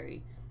is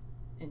very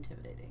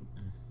intimidating.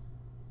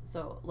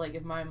 So like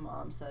if my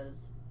mom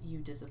says, "You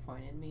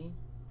disappointed me,"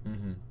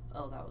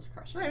 oh, that was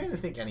crushing. I mean, I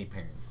think any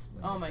parents.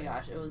 when Oh they my say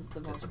gosh, it was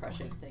the most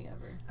disappointing. crushing thing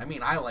ever. I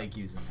mean, I like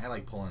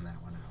pulling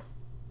that one out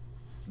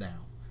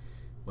now.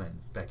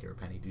 When Becky or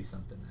Penny do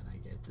something that I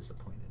get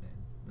disappointed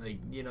in. Like,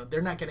 you know,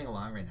 they're not getting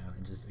along right now.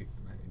 I'm just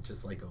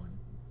like going,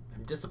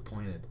 I'm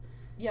disappointed.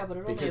 Yeah, but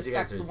it only Because you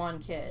guys affects are one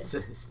kid.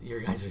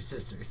 Your guys are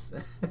sisters.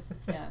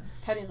 Yeah.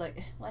 Penny's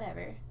like,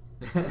 whatever.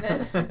 And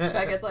then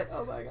Beckett's like,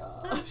 oh my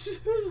gosh.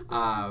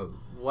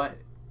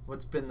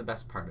 What's been the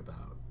best part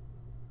about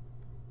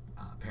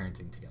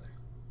parenting together?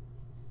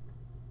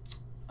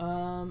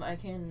 I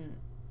can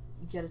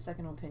get a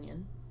second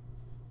opinion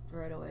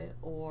right away,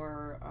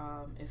 or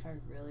if I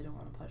really don't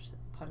want to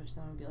punish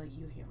them, I'd be like,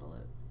 you handle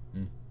it.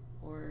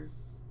 Or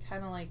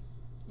kind of like,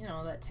 you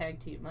know, that tag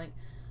team. Like,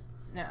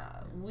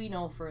 we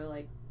know for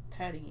like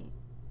Penny,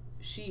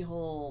 she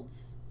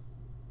holds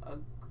a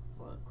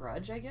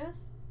grudge, I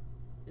guess.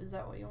 Is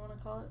that what you want to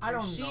call it? I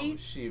don't know.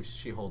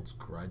 She holds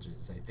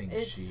grudges. I think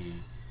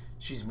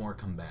she's more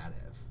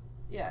combative.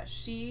 Yeah,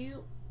 she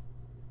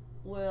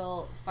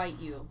will fight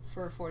you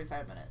for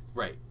 45 minutes.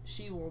 Right.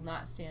 She will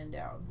not stand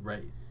down.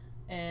 Right.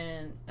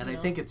 And I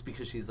think it's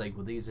because she's like,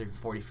 well, these are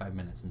 45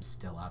 minutes. I'm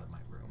still out of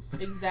my room.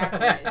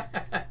 Exactly.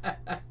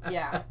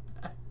 Yeah.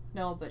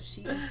 No, but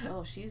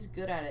she's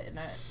good at it,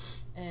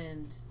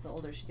 and the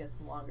older she gets,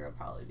 the longer it'll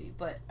probably be.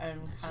 But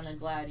I'm kind of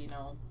glad, you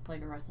know,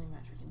 like a wrestling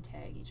match, we can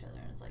tag each other,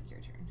 and it's like, your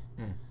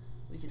turn.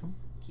 We can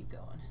keep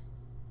going.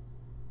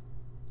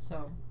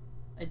 So,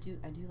 I do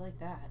like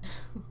that.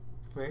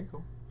 Very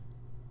cool.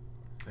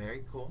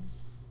 Very cool.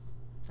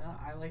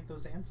 I like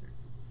those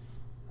answers.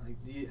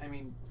 You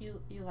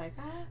like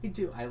that? I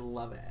do. I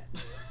love it.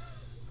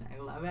 I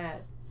love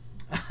it.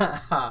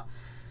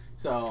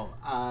 So,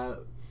 I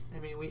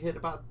mean, we hit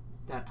about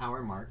that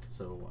hour mark,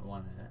 so I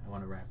want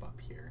to wrap up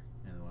here,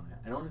 and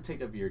I don't want to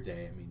take up your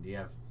day. I mean, do you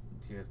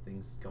have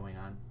things going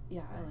on?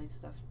 Yeah, I like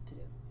stuff to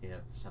do. You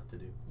have stuff to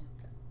do. Yeah.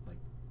 Okay.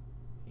 Like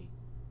me?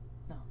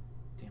 No.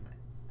 Damn it.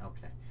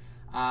 Okay.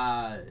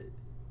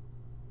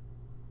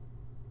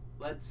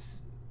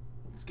 Let's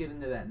get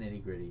into that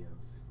nitty gritty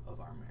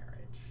of our marriage.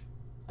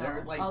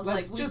 I was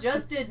like, we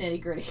just did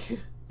nitty gritty.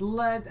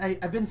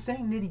 I've been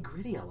saying nitty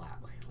gritty a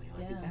lot lately.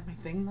 Like, Yeah. is that my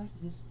thing? Like,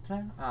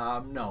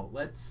 no.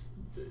 Let's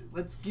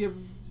give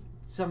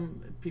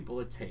some people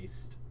a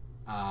taste.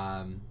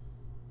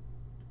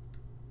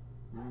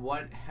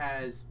 What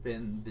has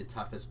been the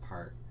toughest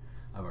part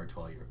of our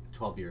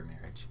 12-year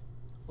marriage?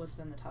 What's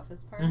been the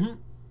toughest part?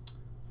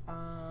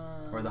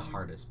 Or the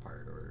hardest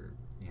part, or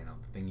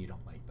the thing you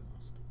don't like the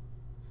most.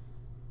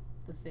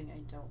 The thing I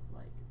don't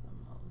like the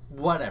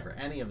most. Whatever,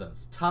 any of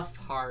those. Tough,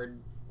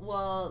 hard.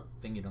 Well,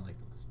 thing you don't like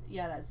the most.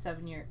 yeah, that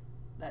 7 year,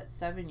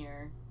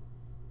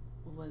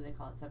 what do they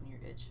call it? 7 year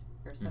itch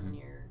or 7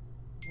 year,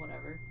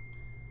 whatever.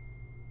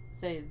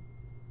 Say,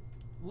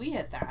 we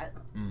hit that.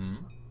 Mm-hmm.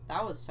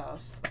 That was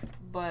tough,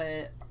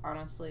 but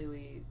honestly,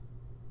 we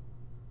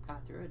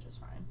got through it just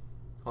fine.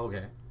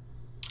 Okay.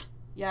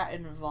 Yeah,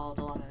 it involved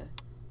a lot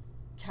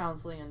of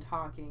counseling and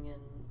talking,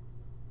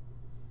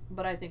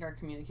 but I think our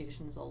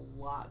communication is a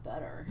lot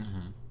better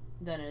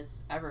than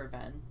it's ever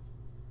been.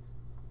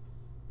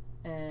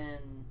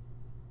 And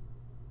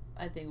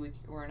I think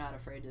we're not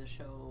afraid to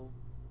show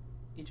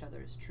each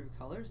other's true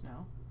colors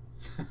now.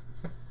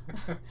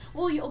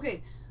 Well,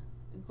 okay,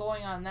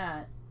 going on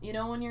that, you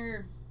know, when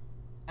you're...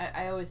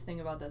 I always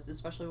think about this,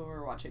 especially when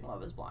we're watching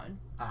Love is Blind.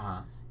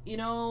 Uh-huh. You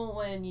know,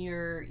 when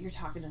you're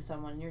talking to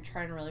someone, you're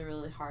trying really,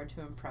 really hard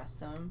to impress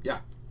them. Yeah.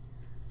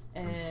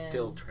 And, I'm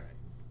still trying.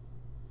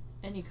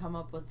 And you come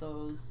up with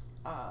those,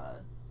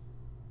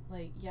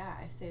 like, yeah,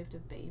 I saved a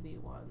baby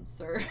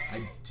once, or...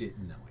 I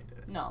didn't know I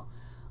did. No.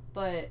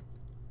 But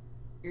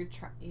you're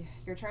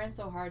trying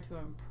so hard to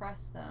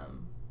impress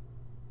them.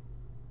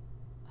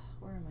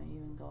 Where am I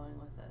even going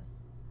with this?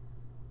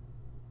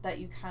 That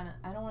you kind of,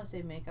 I don't want to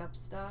say make up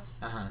stuff,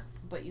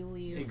 but you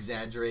leave...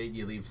 Exaggerate,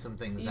 you leave some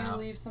things out. You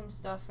leave some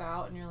stuff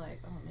out, and you're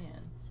like, oh,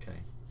 man. Okay.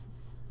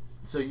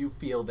 So you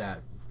feel that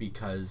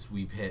because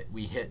we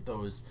hit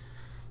those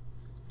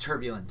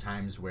turbulent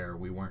times where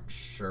we weren't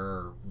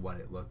sure what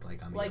it looked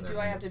like on the like, other do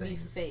I end have of to be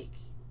things. fake?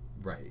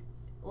 Right.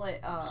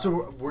 Like,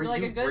 so were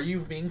like you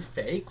being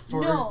fake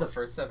for the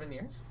first 7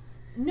 years?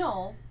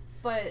 No,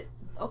 but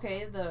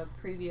okay, the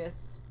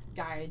previous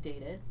guy I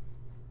dated,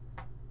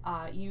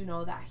 you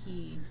know that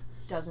he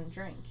doesn't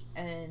drink,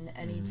 and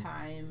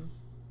anytime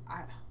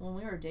when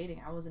we were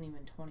dating, I wasn't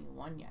even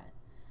 21 yet,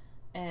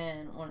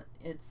 and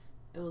it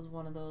was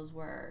one of those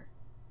where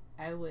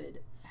I would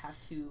have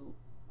to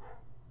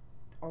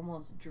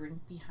almost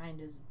drink behind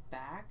his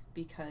back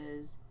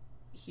because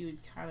he would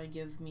kind of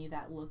give me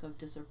that look of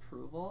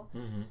disapproval.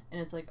 And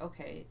it's like,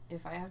 okay,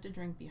 if I have to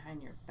drink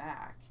behind your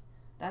back,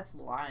 that's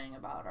lying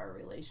about our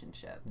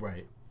relationship.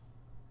 Right.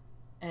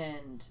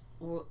 And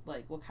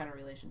like, what kind of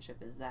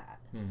relationship is that?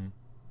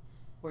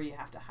 Where you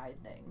have to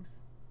hide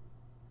things.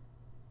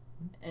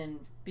 And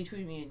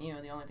between me and you,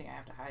 the only thing I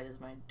have to hide is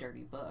my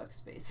dirty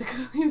books,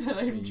 basically, that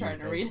I'm trying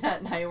to read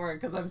at night work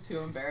because I'm too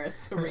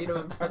embarrassed to read them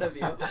in front of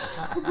you.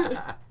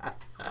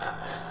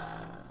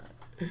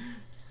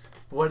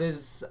 What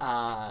is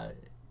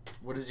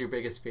your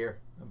biggest fear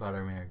about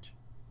our marriage?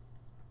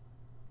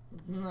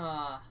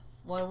 Well,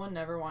 I would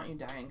never want you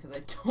dying because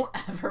I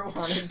don't ever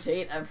want to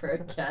date ever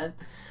again.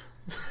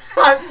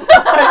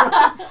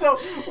 So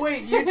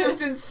wait, you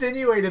just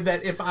insinuated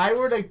that if I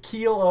were to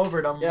keel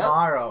over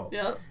tomorrow,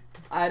 Yep.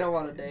 I don't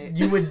want to date.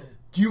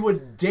 you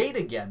would date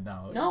again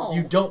though. No.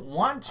 You don't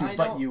want to,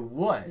 but you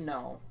would.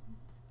 No.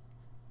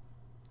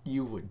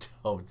 You would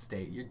don't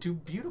date. You're too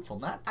beautiful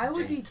not to I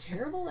would date. be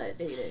terrible at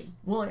dating.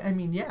 Well, I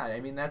mean, yeah. I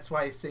mean, that's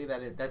why I say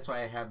that. That's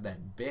why I have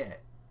that bit.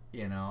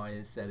 You know,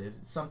 I said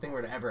if something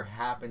were to ever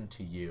happen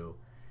to you,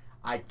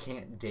 I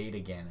can't date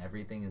again.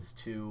 Everything is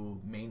too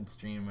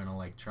mainstream and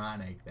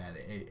electronic that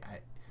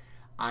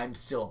I'm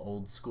still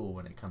old school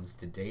when it comes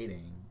to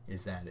dating.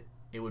 Is that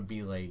it would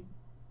be like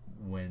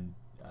when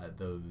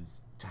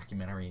those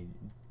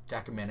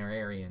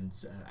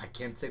documentarians, I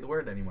can't say the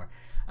word anymore,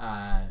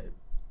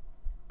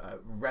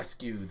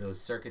 rescue those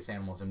circus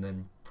animals and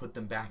then put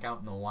them back out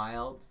in the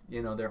wild.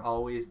 You know,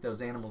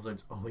 those animals are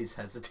always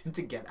hesitant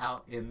to get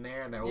out in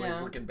there, and they're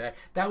always looking back.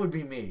 That would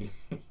be me.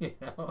 You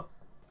know.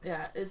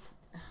 Yeah,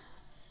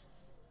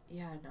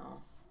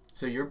 no.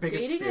 So your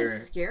biggest dating fear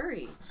is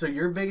scary. So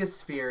your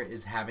biggest fear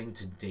is having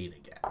to date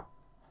again.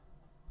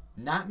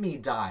 Not me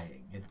dying.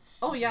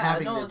 It's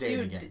having to date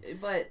again.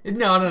 But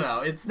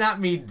no. It's not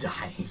me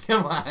dying.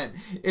 Come on.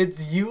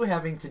 It's you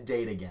having to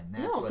date again.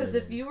 That's no, because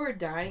if you were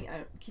dying,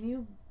 can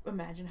you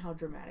imagine how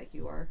dramatic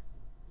you are?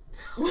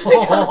 When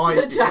it comes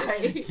to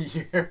dying.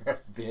 You're a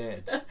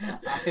bitch.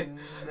 I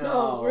know.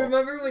 No,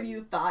 remember when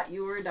you thought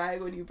you were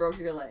dying when you broke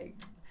your leg?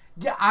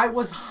 Yeah, I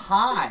was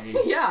high.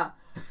 Yeah.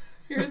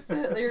 You're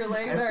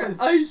laying there.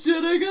 I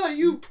should have got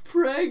you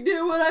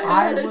pregnant when I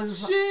had a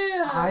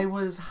chance. I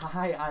was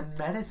high on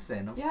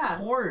medicine. Of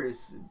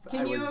course.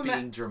 I was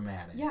being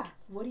dramatic. Yeah.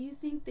 What do you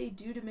think they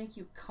do to make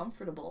you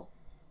comfortable?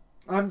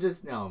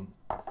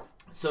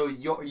 So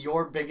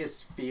your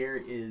biggest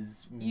fear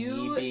is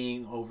me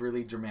being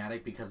overly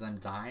dramatic because I'm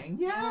dying?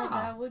 Yeah.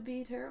 That would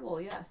be terrible,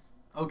 yes.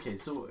 Okay,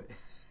 so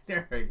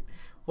all right.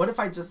 What if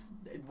I just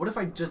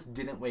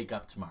didn't wake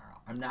up tomorrow?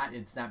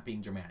 It's not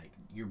being dramatic.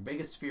 Your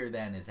biggest fear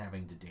then is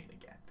having to date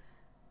again.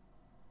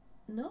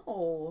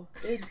 No.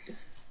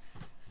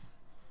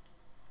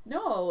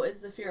 No,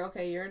 it's the fear,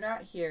 okay, you're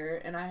not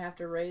here, and I have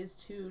to raise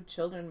 2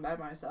 children by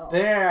myself.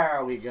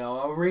 There we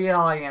go. A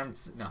real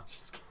answer. No,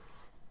 just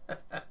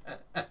kidding.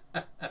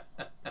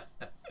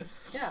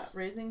 Yeah,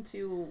 raising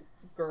 2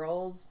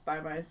 girls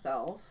by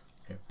myself.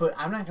 Okay, but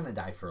I'm not going to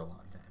die for a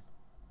long time.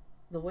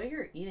 The way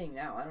you're eating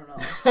now, I don't know.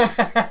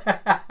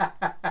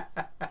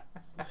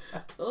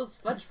 Those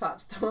Fudge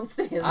Pops don't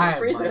stay in the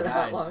freezer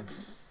that long.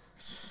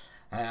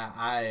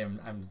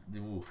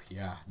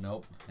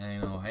 Nope. I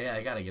know.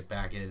 I gotta get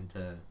back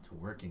into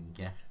working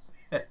again.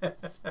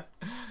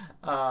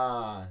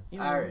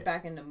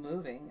 Back into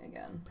moving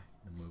again. Back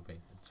into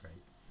moving. That's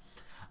right.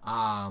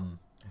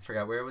 I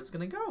forgot where I was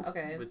gonna go.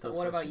 Okay, with so those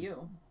what about questions.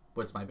 you?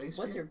 What's my biggest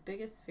What's fear? your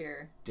biggest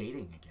fear?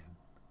 Dating again.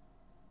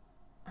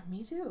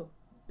 Me too.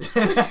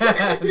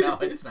 No,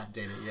 it's not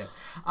dating yet.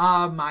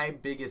 My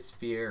biggest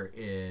fear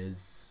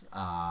is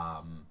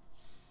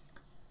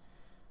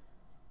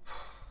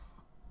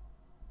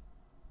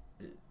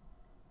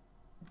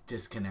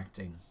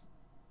disconnecting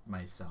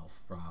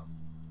myself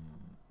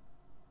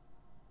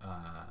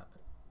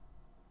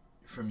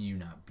from you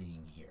not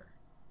being here.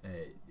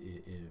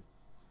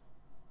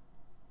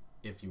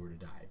 If you were to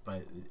die,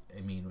 but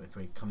I mean, if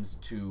it comes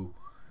to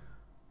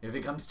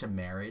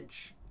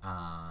marriage,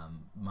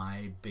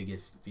 my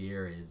biggest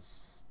fear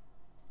is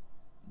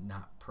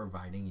not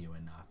providing you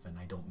enough, and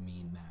I don't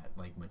mean that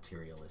like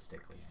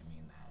materialistically. I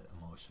mean that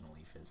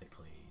emotionally,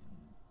 physically,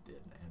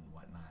 and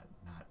whatnot.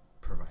 Not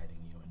providing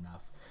you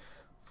enough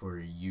for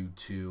you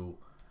to,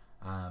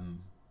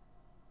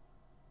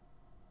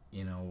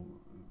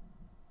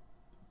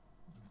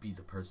 be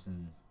the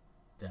person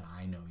that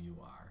I know you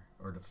are,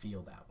 or to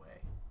feel that way.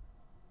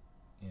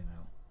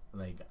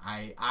 Like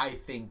I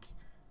think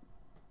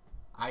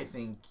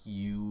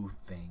you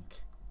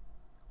think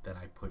that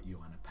I put you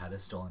on a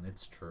pedestal, and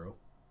it's true,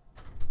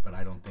 but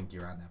I don't think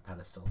you're on that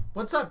pedestal.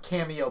 What's up,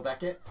 Cameo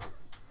Beckett? Can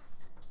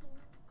you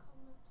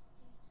come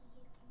upstairs so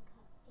you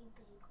can cut a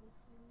bagel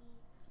for me?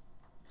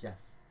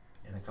 Yes,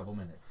 in a couple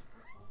minutes.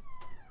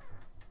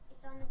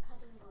 It's on the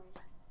cutting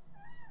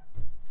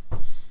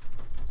board.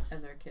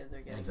 As our kids are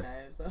getting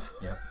knives, so.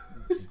 Yep,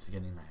 kids are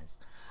getting knives.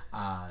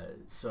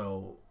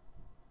 So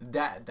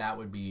that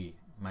would be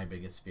my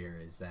biggest fear,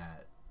 is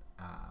that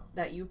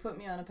That you put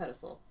me on a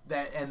pedestal.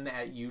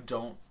 that you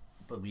don't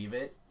believe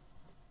it.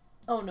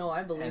 Oh no,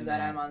 I believe And that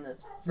then- I'm on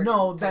this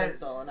No, freaking that-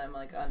 pedestal and I'm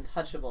like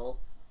untouchable.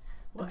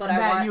 But and I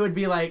that want you would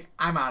be like,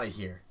 I'm out of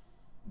here.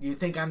 You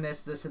think I'm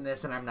this, and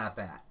this, and I'm not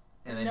that,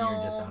 and then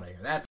you're just No. out of here.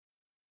 That's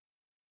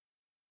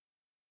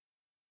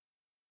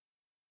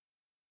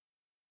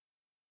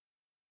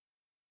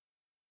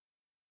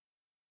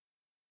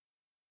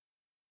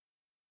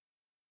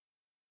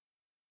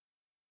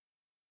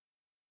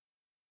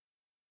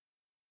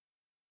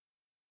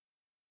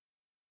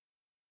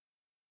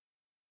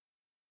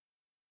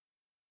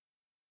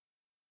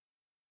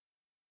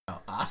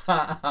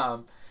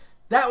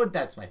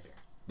that's my fear.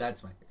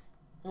 That's my fear.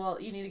 Well,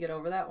 you need to get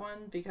over that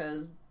one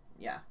because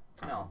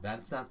no.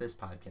 That's not this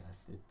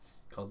podcast.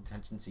 It's called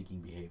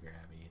attention-seeking behavior,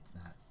 Abby. It's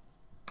not.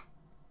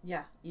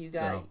 Yeah, you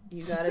So-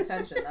 got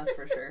attention, that's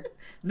for sure.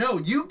 No,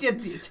 you get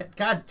the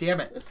God damn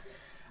it.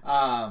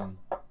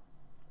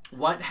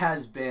 What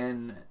has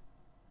been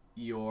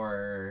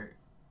your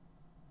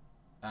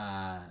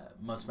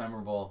most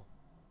memorable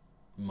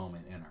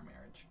moment in our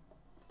marriage?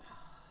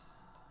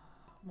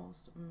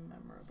 Most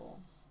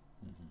memorable.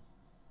 Mm-hmm.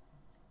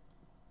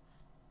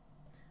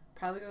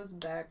 Probably goes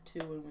back to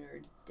when we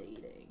were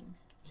dating.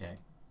 Okay.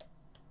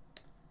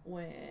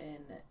 When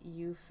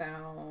you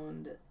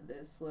found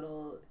this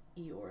little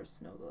Eeyore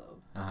snow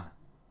globe Uh-huh.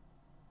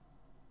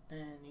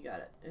 and you got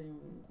it and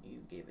you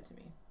gave it to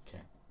me.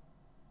 Okay.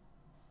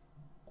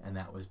 And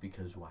that was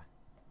because why?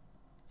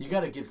 You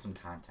got to give some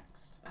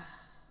context.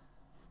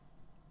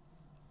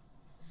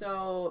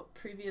 So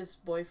previous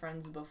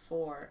boyfriends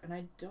before, and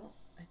I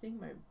think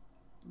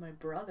my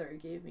brother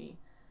gave me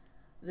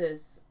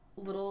this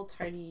little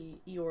tiny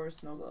Eeyore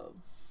snow globe,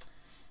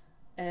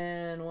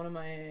 and one of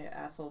my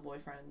asshole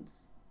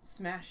boyfriends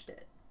smashed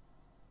it,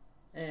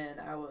 and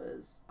I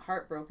was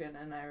heartbroken.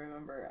 And I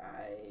remember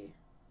I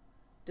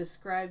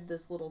described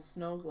this little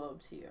snow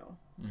globe to you,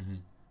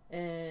 Mm-hmm.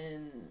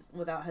 and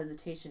without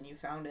hesitation you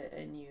found it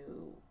and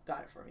you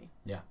got it for me.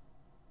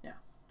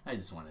 I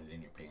just wanted it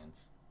in your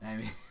pants. I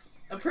mean...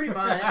 Pretty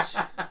much.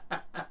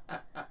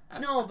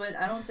 No, but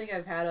I don't think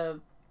I've had a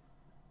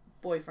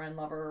boyfriend,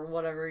 lover, or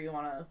whatever you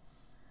want to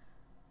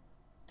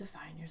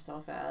define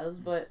yourself as,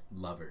 but...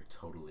 Lover,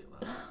 totally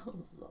lover.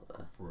 Love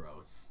it.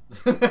 Gross.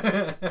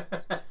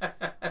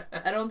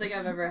 I don't think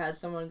I've ever had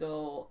someone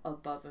go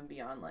above and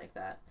beyond like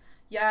that.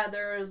 Yeah,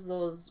 there's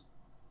those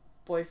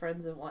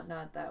boyfriends and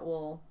whatnot that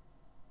will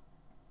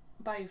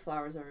buy you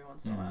flowers every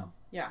once in a while.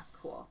 Yeah,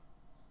 cool.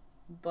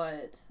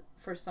 But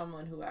for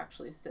someone who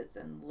actually sits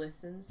and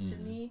listens to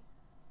me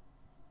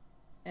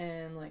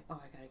and like, oh,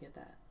 I gotta get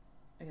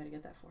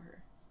that for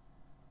her.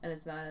 And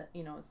it's not,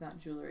 it's not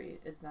jewelry,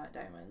 it's not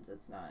diamonds,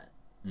 it's not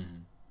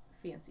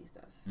fancy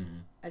stuff.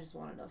 I just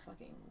wanted a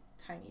fucking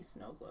tiny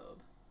snow globe.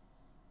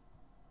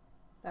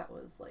 That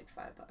was like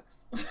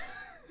 $5.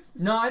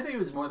 No, I think it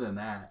was more than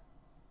that.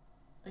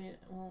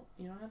 Well,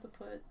 you don't have to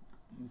put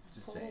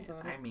Just totals saying.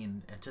 on it. I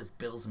mean, it's just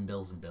bills and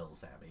bills and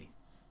bills, Abby.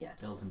 Yeah,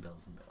 Bills and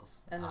bills and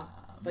bills. And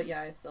but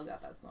yeah, I still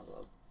got that snow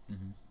globe.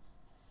 Mhm.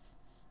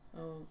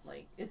 Oh,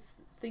 like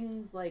it's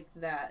things like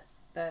that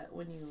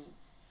when you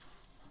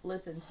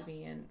listen to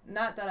me, and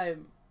not that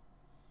I'm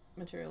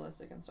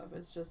materialistic and stuff.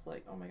 It's just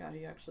like, oh my god,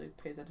 he actually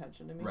pays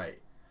attention to me. Right.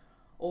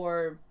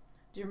 Or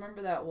do you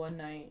remember that one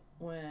night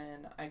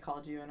when I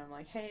called you and I'm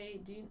like,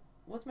 hey,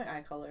 what's my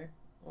eye color?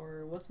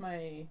 Or what's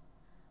my...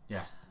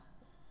 Yeah.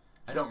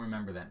 I don't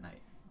remember that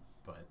night,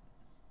 but...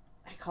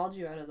 I called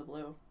you out of the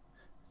blue.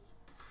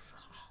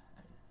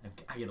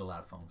 I get a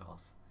lot of phone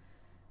calls.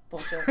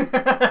 Bullshit.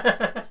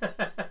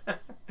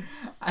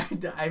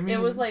 I mean, It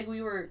was like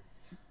we were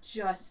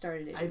just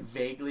started dating. I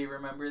vaguely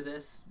remember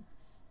this.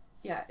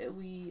 Yeah,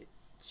 we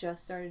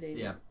just started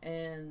dating. Yeah.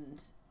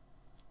 And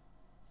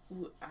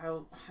I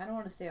don't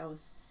want to say I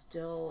was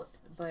still,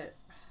 but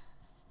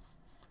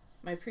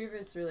my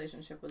previous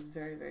relationship was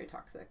very, very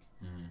toxic.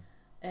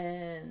 Mm-hmm.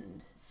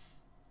 And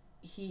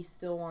he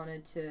still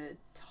wanted to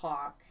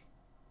talk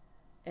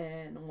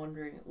and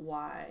wondering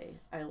why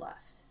I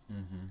left.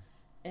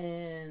 Mm-hmm.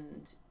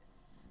 And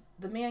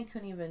the man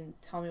couldn't even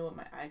tell me what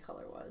my eye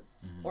color was,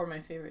 Mhm. or my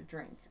favorite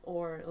drink,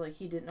 or like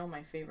he didn't know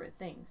my favorite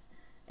things.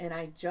 And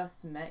I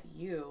just met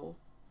you,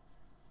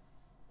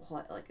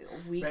 like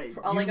a week, Right,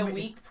 like you a ma-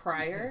 week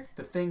prior.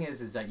 The thing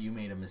is that you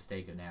made a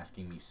mistake in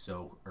asking me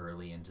so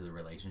early into the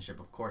relationship.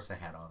 Of course, I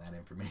had all that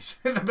information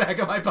in the back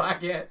of my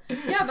pocket.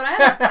 Yeah, but I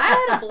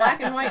had a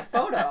black and white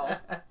photo.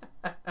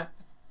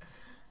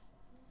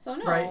 So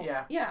no, Right,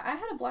 yeah. I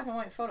had a black and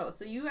white photo.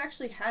 So you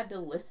actually had to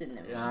listen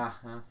to me.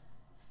 Uh-huh.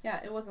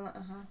 Yeah, it wasn't.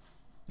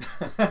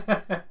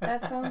 That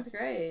sounds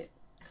great.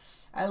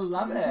 I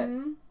love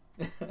Mhm.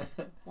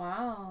 it.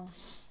 Wow.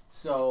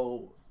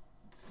 So,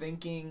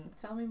 thinking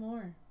Tell me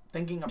more.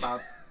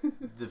 about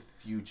the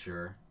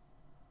future,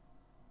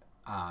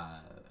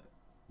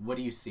 what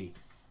do you see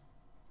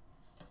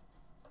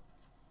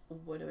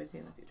What do I see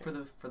in the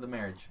future? for the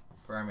marriage,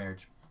 for our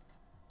marriage?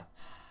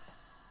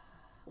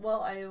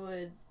 Well, I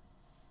would.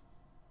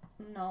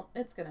 No,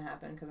 it's gonna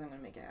happen because I'm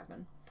gonna make it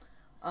happen.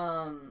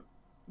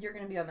 You're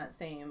gonna be on that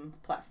same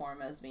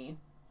platform as me.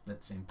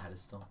 That same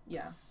pedestal.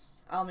 Yeah.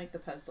 Yes. I'll make the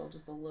pedestal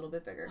just a little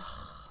bit bigger.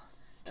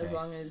 As Okay.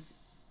 long as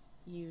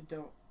you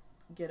don't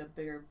get a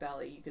bigger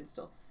belly, you can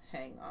still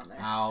hang on there.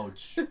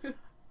 Ouch.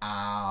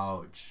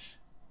 Ouch.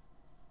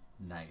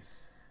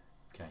 Nice.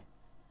 Okay.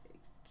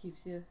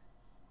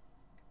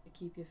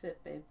 Keep you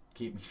fit, babe.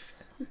 Keep me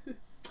fit.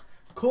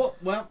 Cool.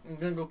 Well, I'm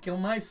gonna go kill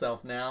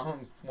myself now.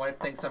 Wife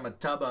thinks I'm a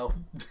tubbo.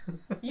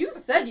 You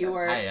said you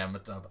were. I am a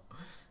tubbo.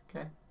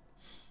 Okay.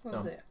 What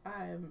was So- it?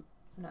 I'm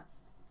not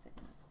saying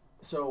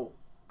that. So,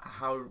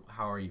 how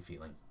are you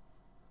feeling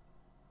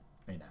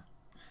right now?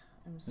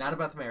 I'm just, Not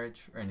about the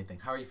marriage or anything.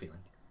 How are you feeling?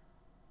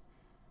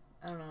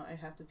 I don't know. I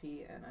have to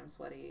pee and I'm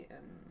sweaty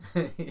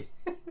and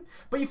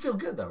But you feel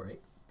good though,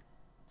 right?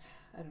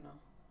 I don't know.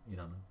 You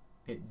don't know.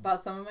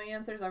 About some of my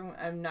answers,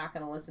 I'm not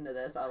going to listen to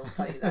this. I will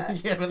tell you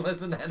that. You haven't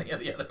listened to any of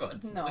the other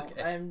ones. It's No,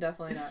 okay. I'm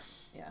definitely not.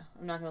 Yeah,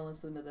 I'm not going to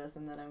listen to this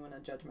and then I'm going to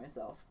judge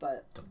myself.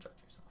 But Don't judge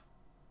yourself.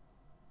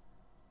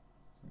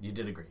 You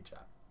did a great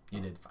job.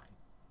 You did fine.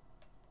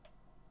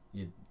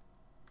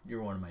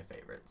 You're one of my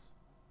favorites.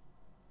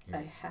 I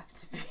have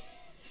to be.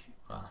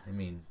 Well, I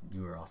mean,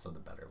 you were also the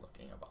better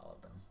looking of all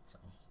of them. So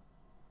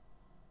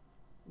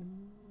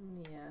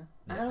Yeah.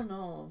 Yeah. I don't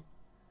know.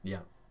 yeah,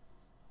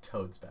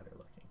 Toad's better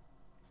looking.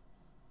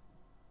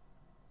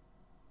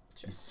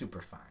 Sure. She's super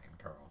fine,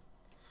 girl.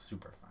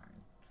 Super fine.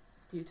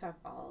 Do you talk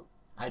all?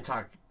 I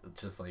talk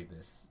just like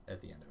this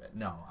at the end of it.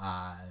 No,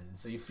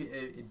 so you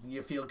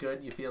feel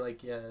good. You feel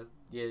like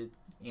you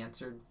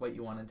answered what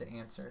you wanted to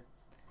answer.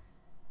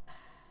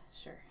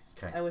 Sure.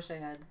 Okay. I wish I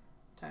had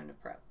time to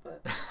prep,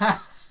 but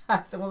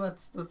Well,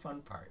 that's the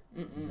fun part.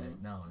 Is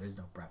that, no, there's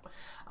no prep.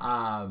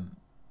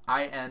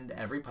 I end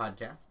every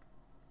podcast,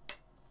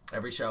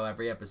 every show,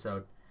 every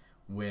episode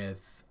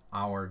with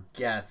our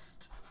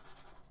guest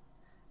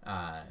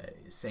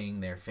saying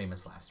their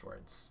famous last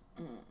words.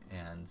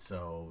 And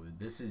so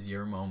this is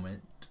your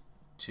moment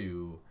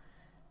to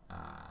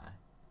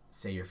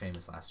say your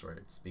famous last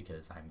words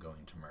because I'm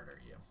going to murder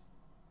you.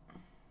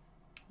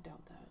 I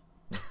doubt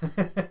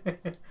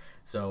that.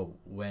 So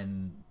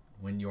when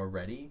you're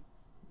ready,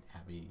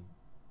 happy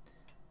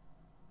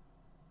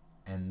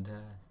end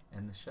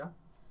the show.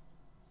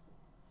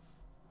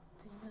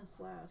 Famous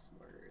last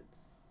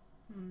words.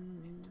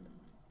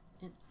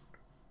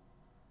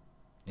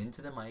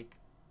 Into the mic,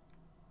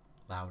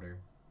 louder.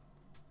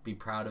 Be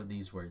proud of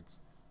these words.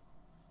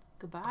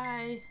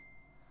 Goodbye.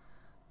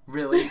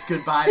 Really?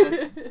 Goodbye.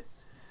 That's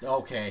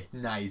okay.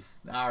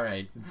 Nice. All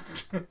right.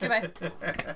 Goodbye.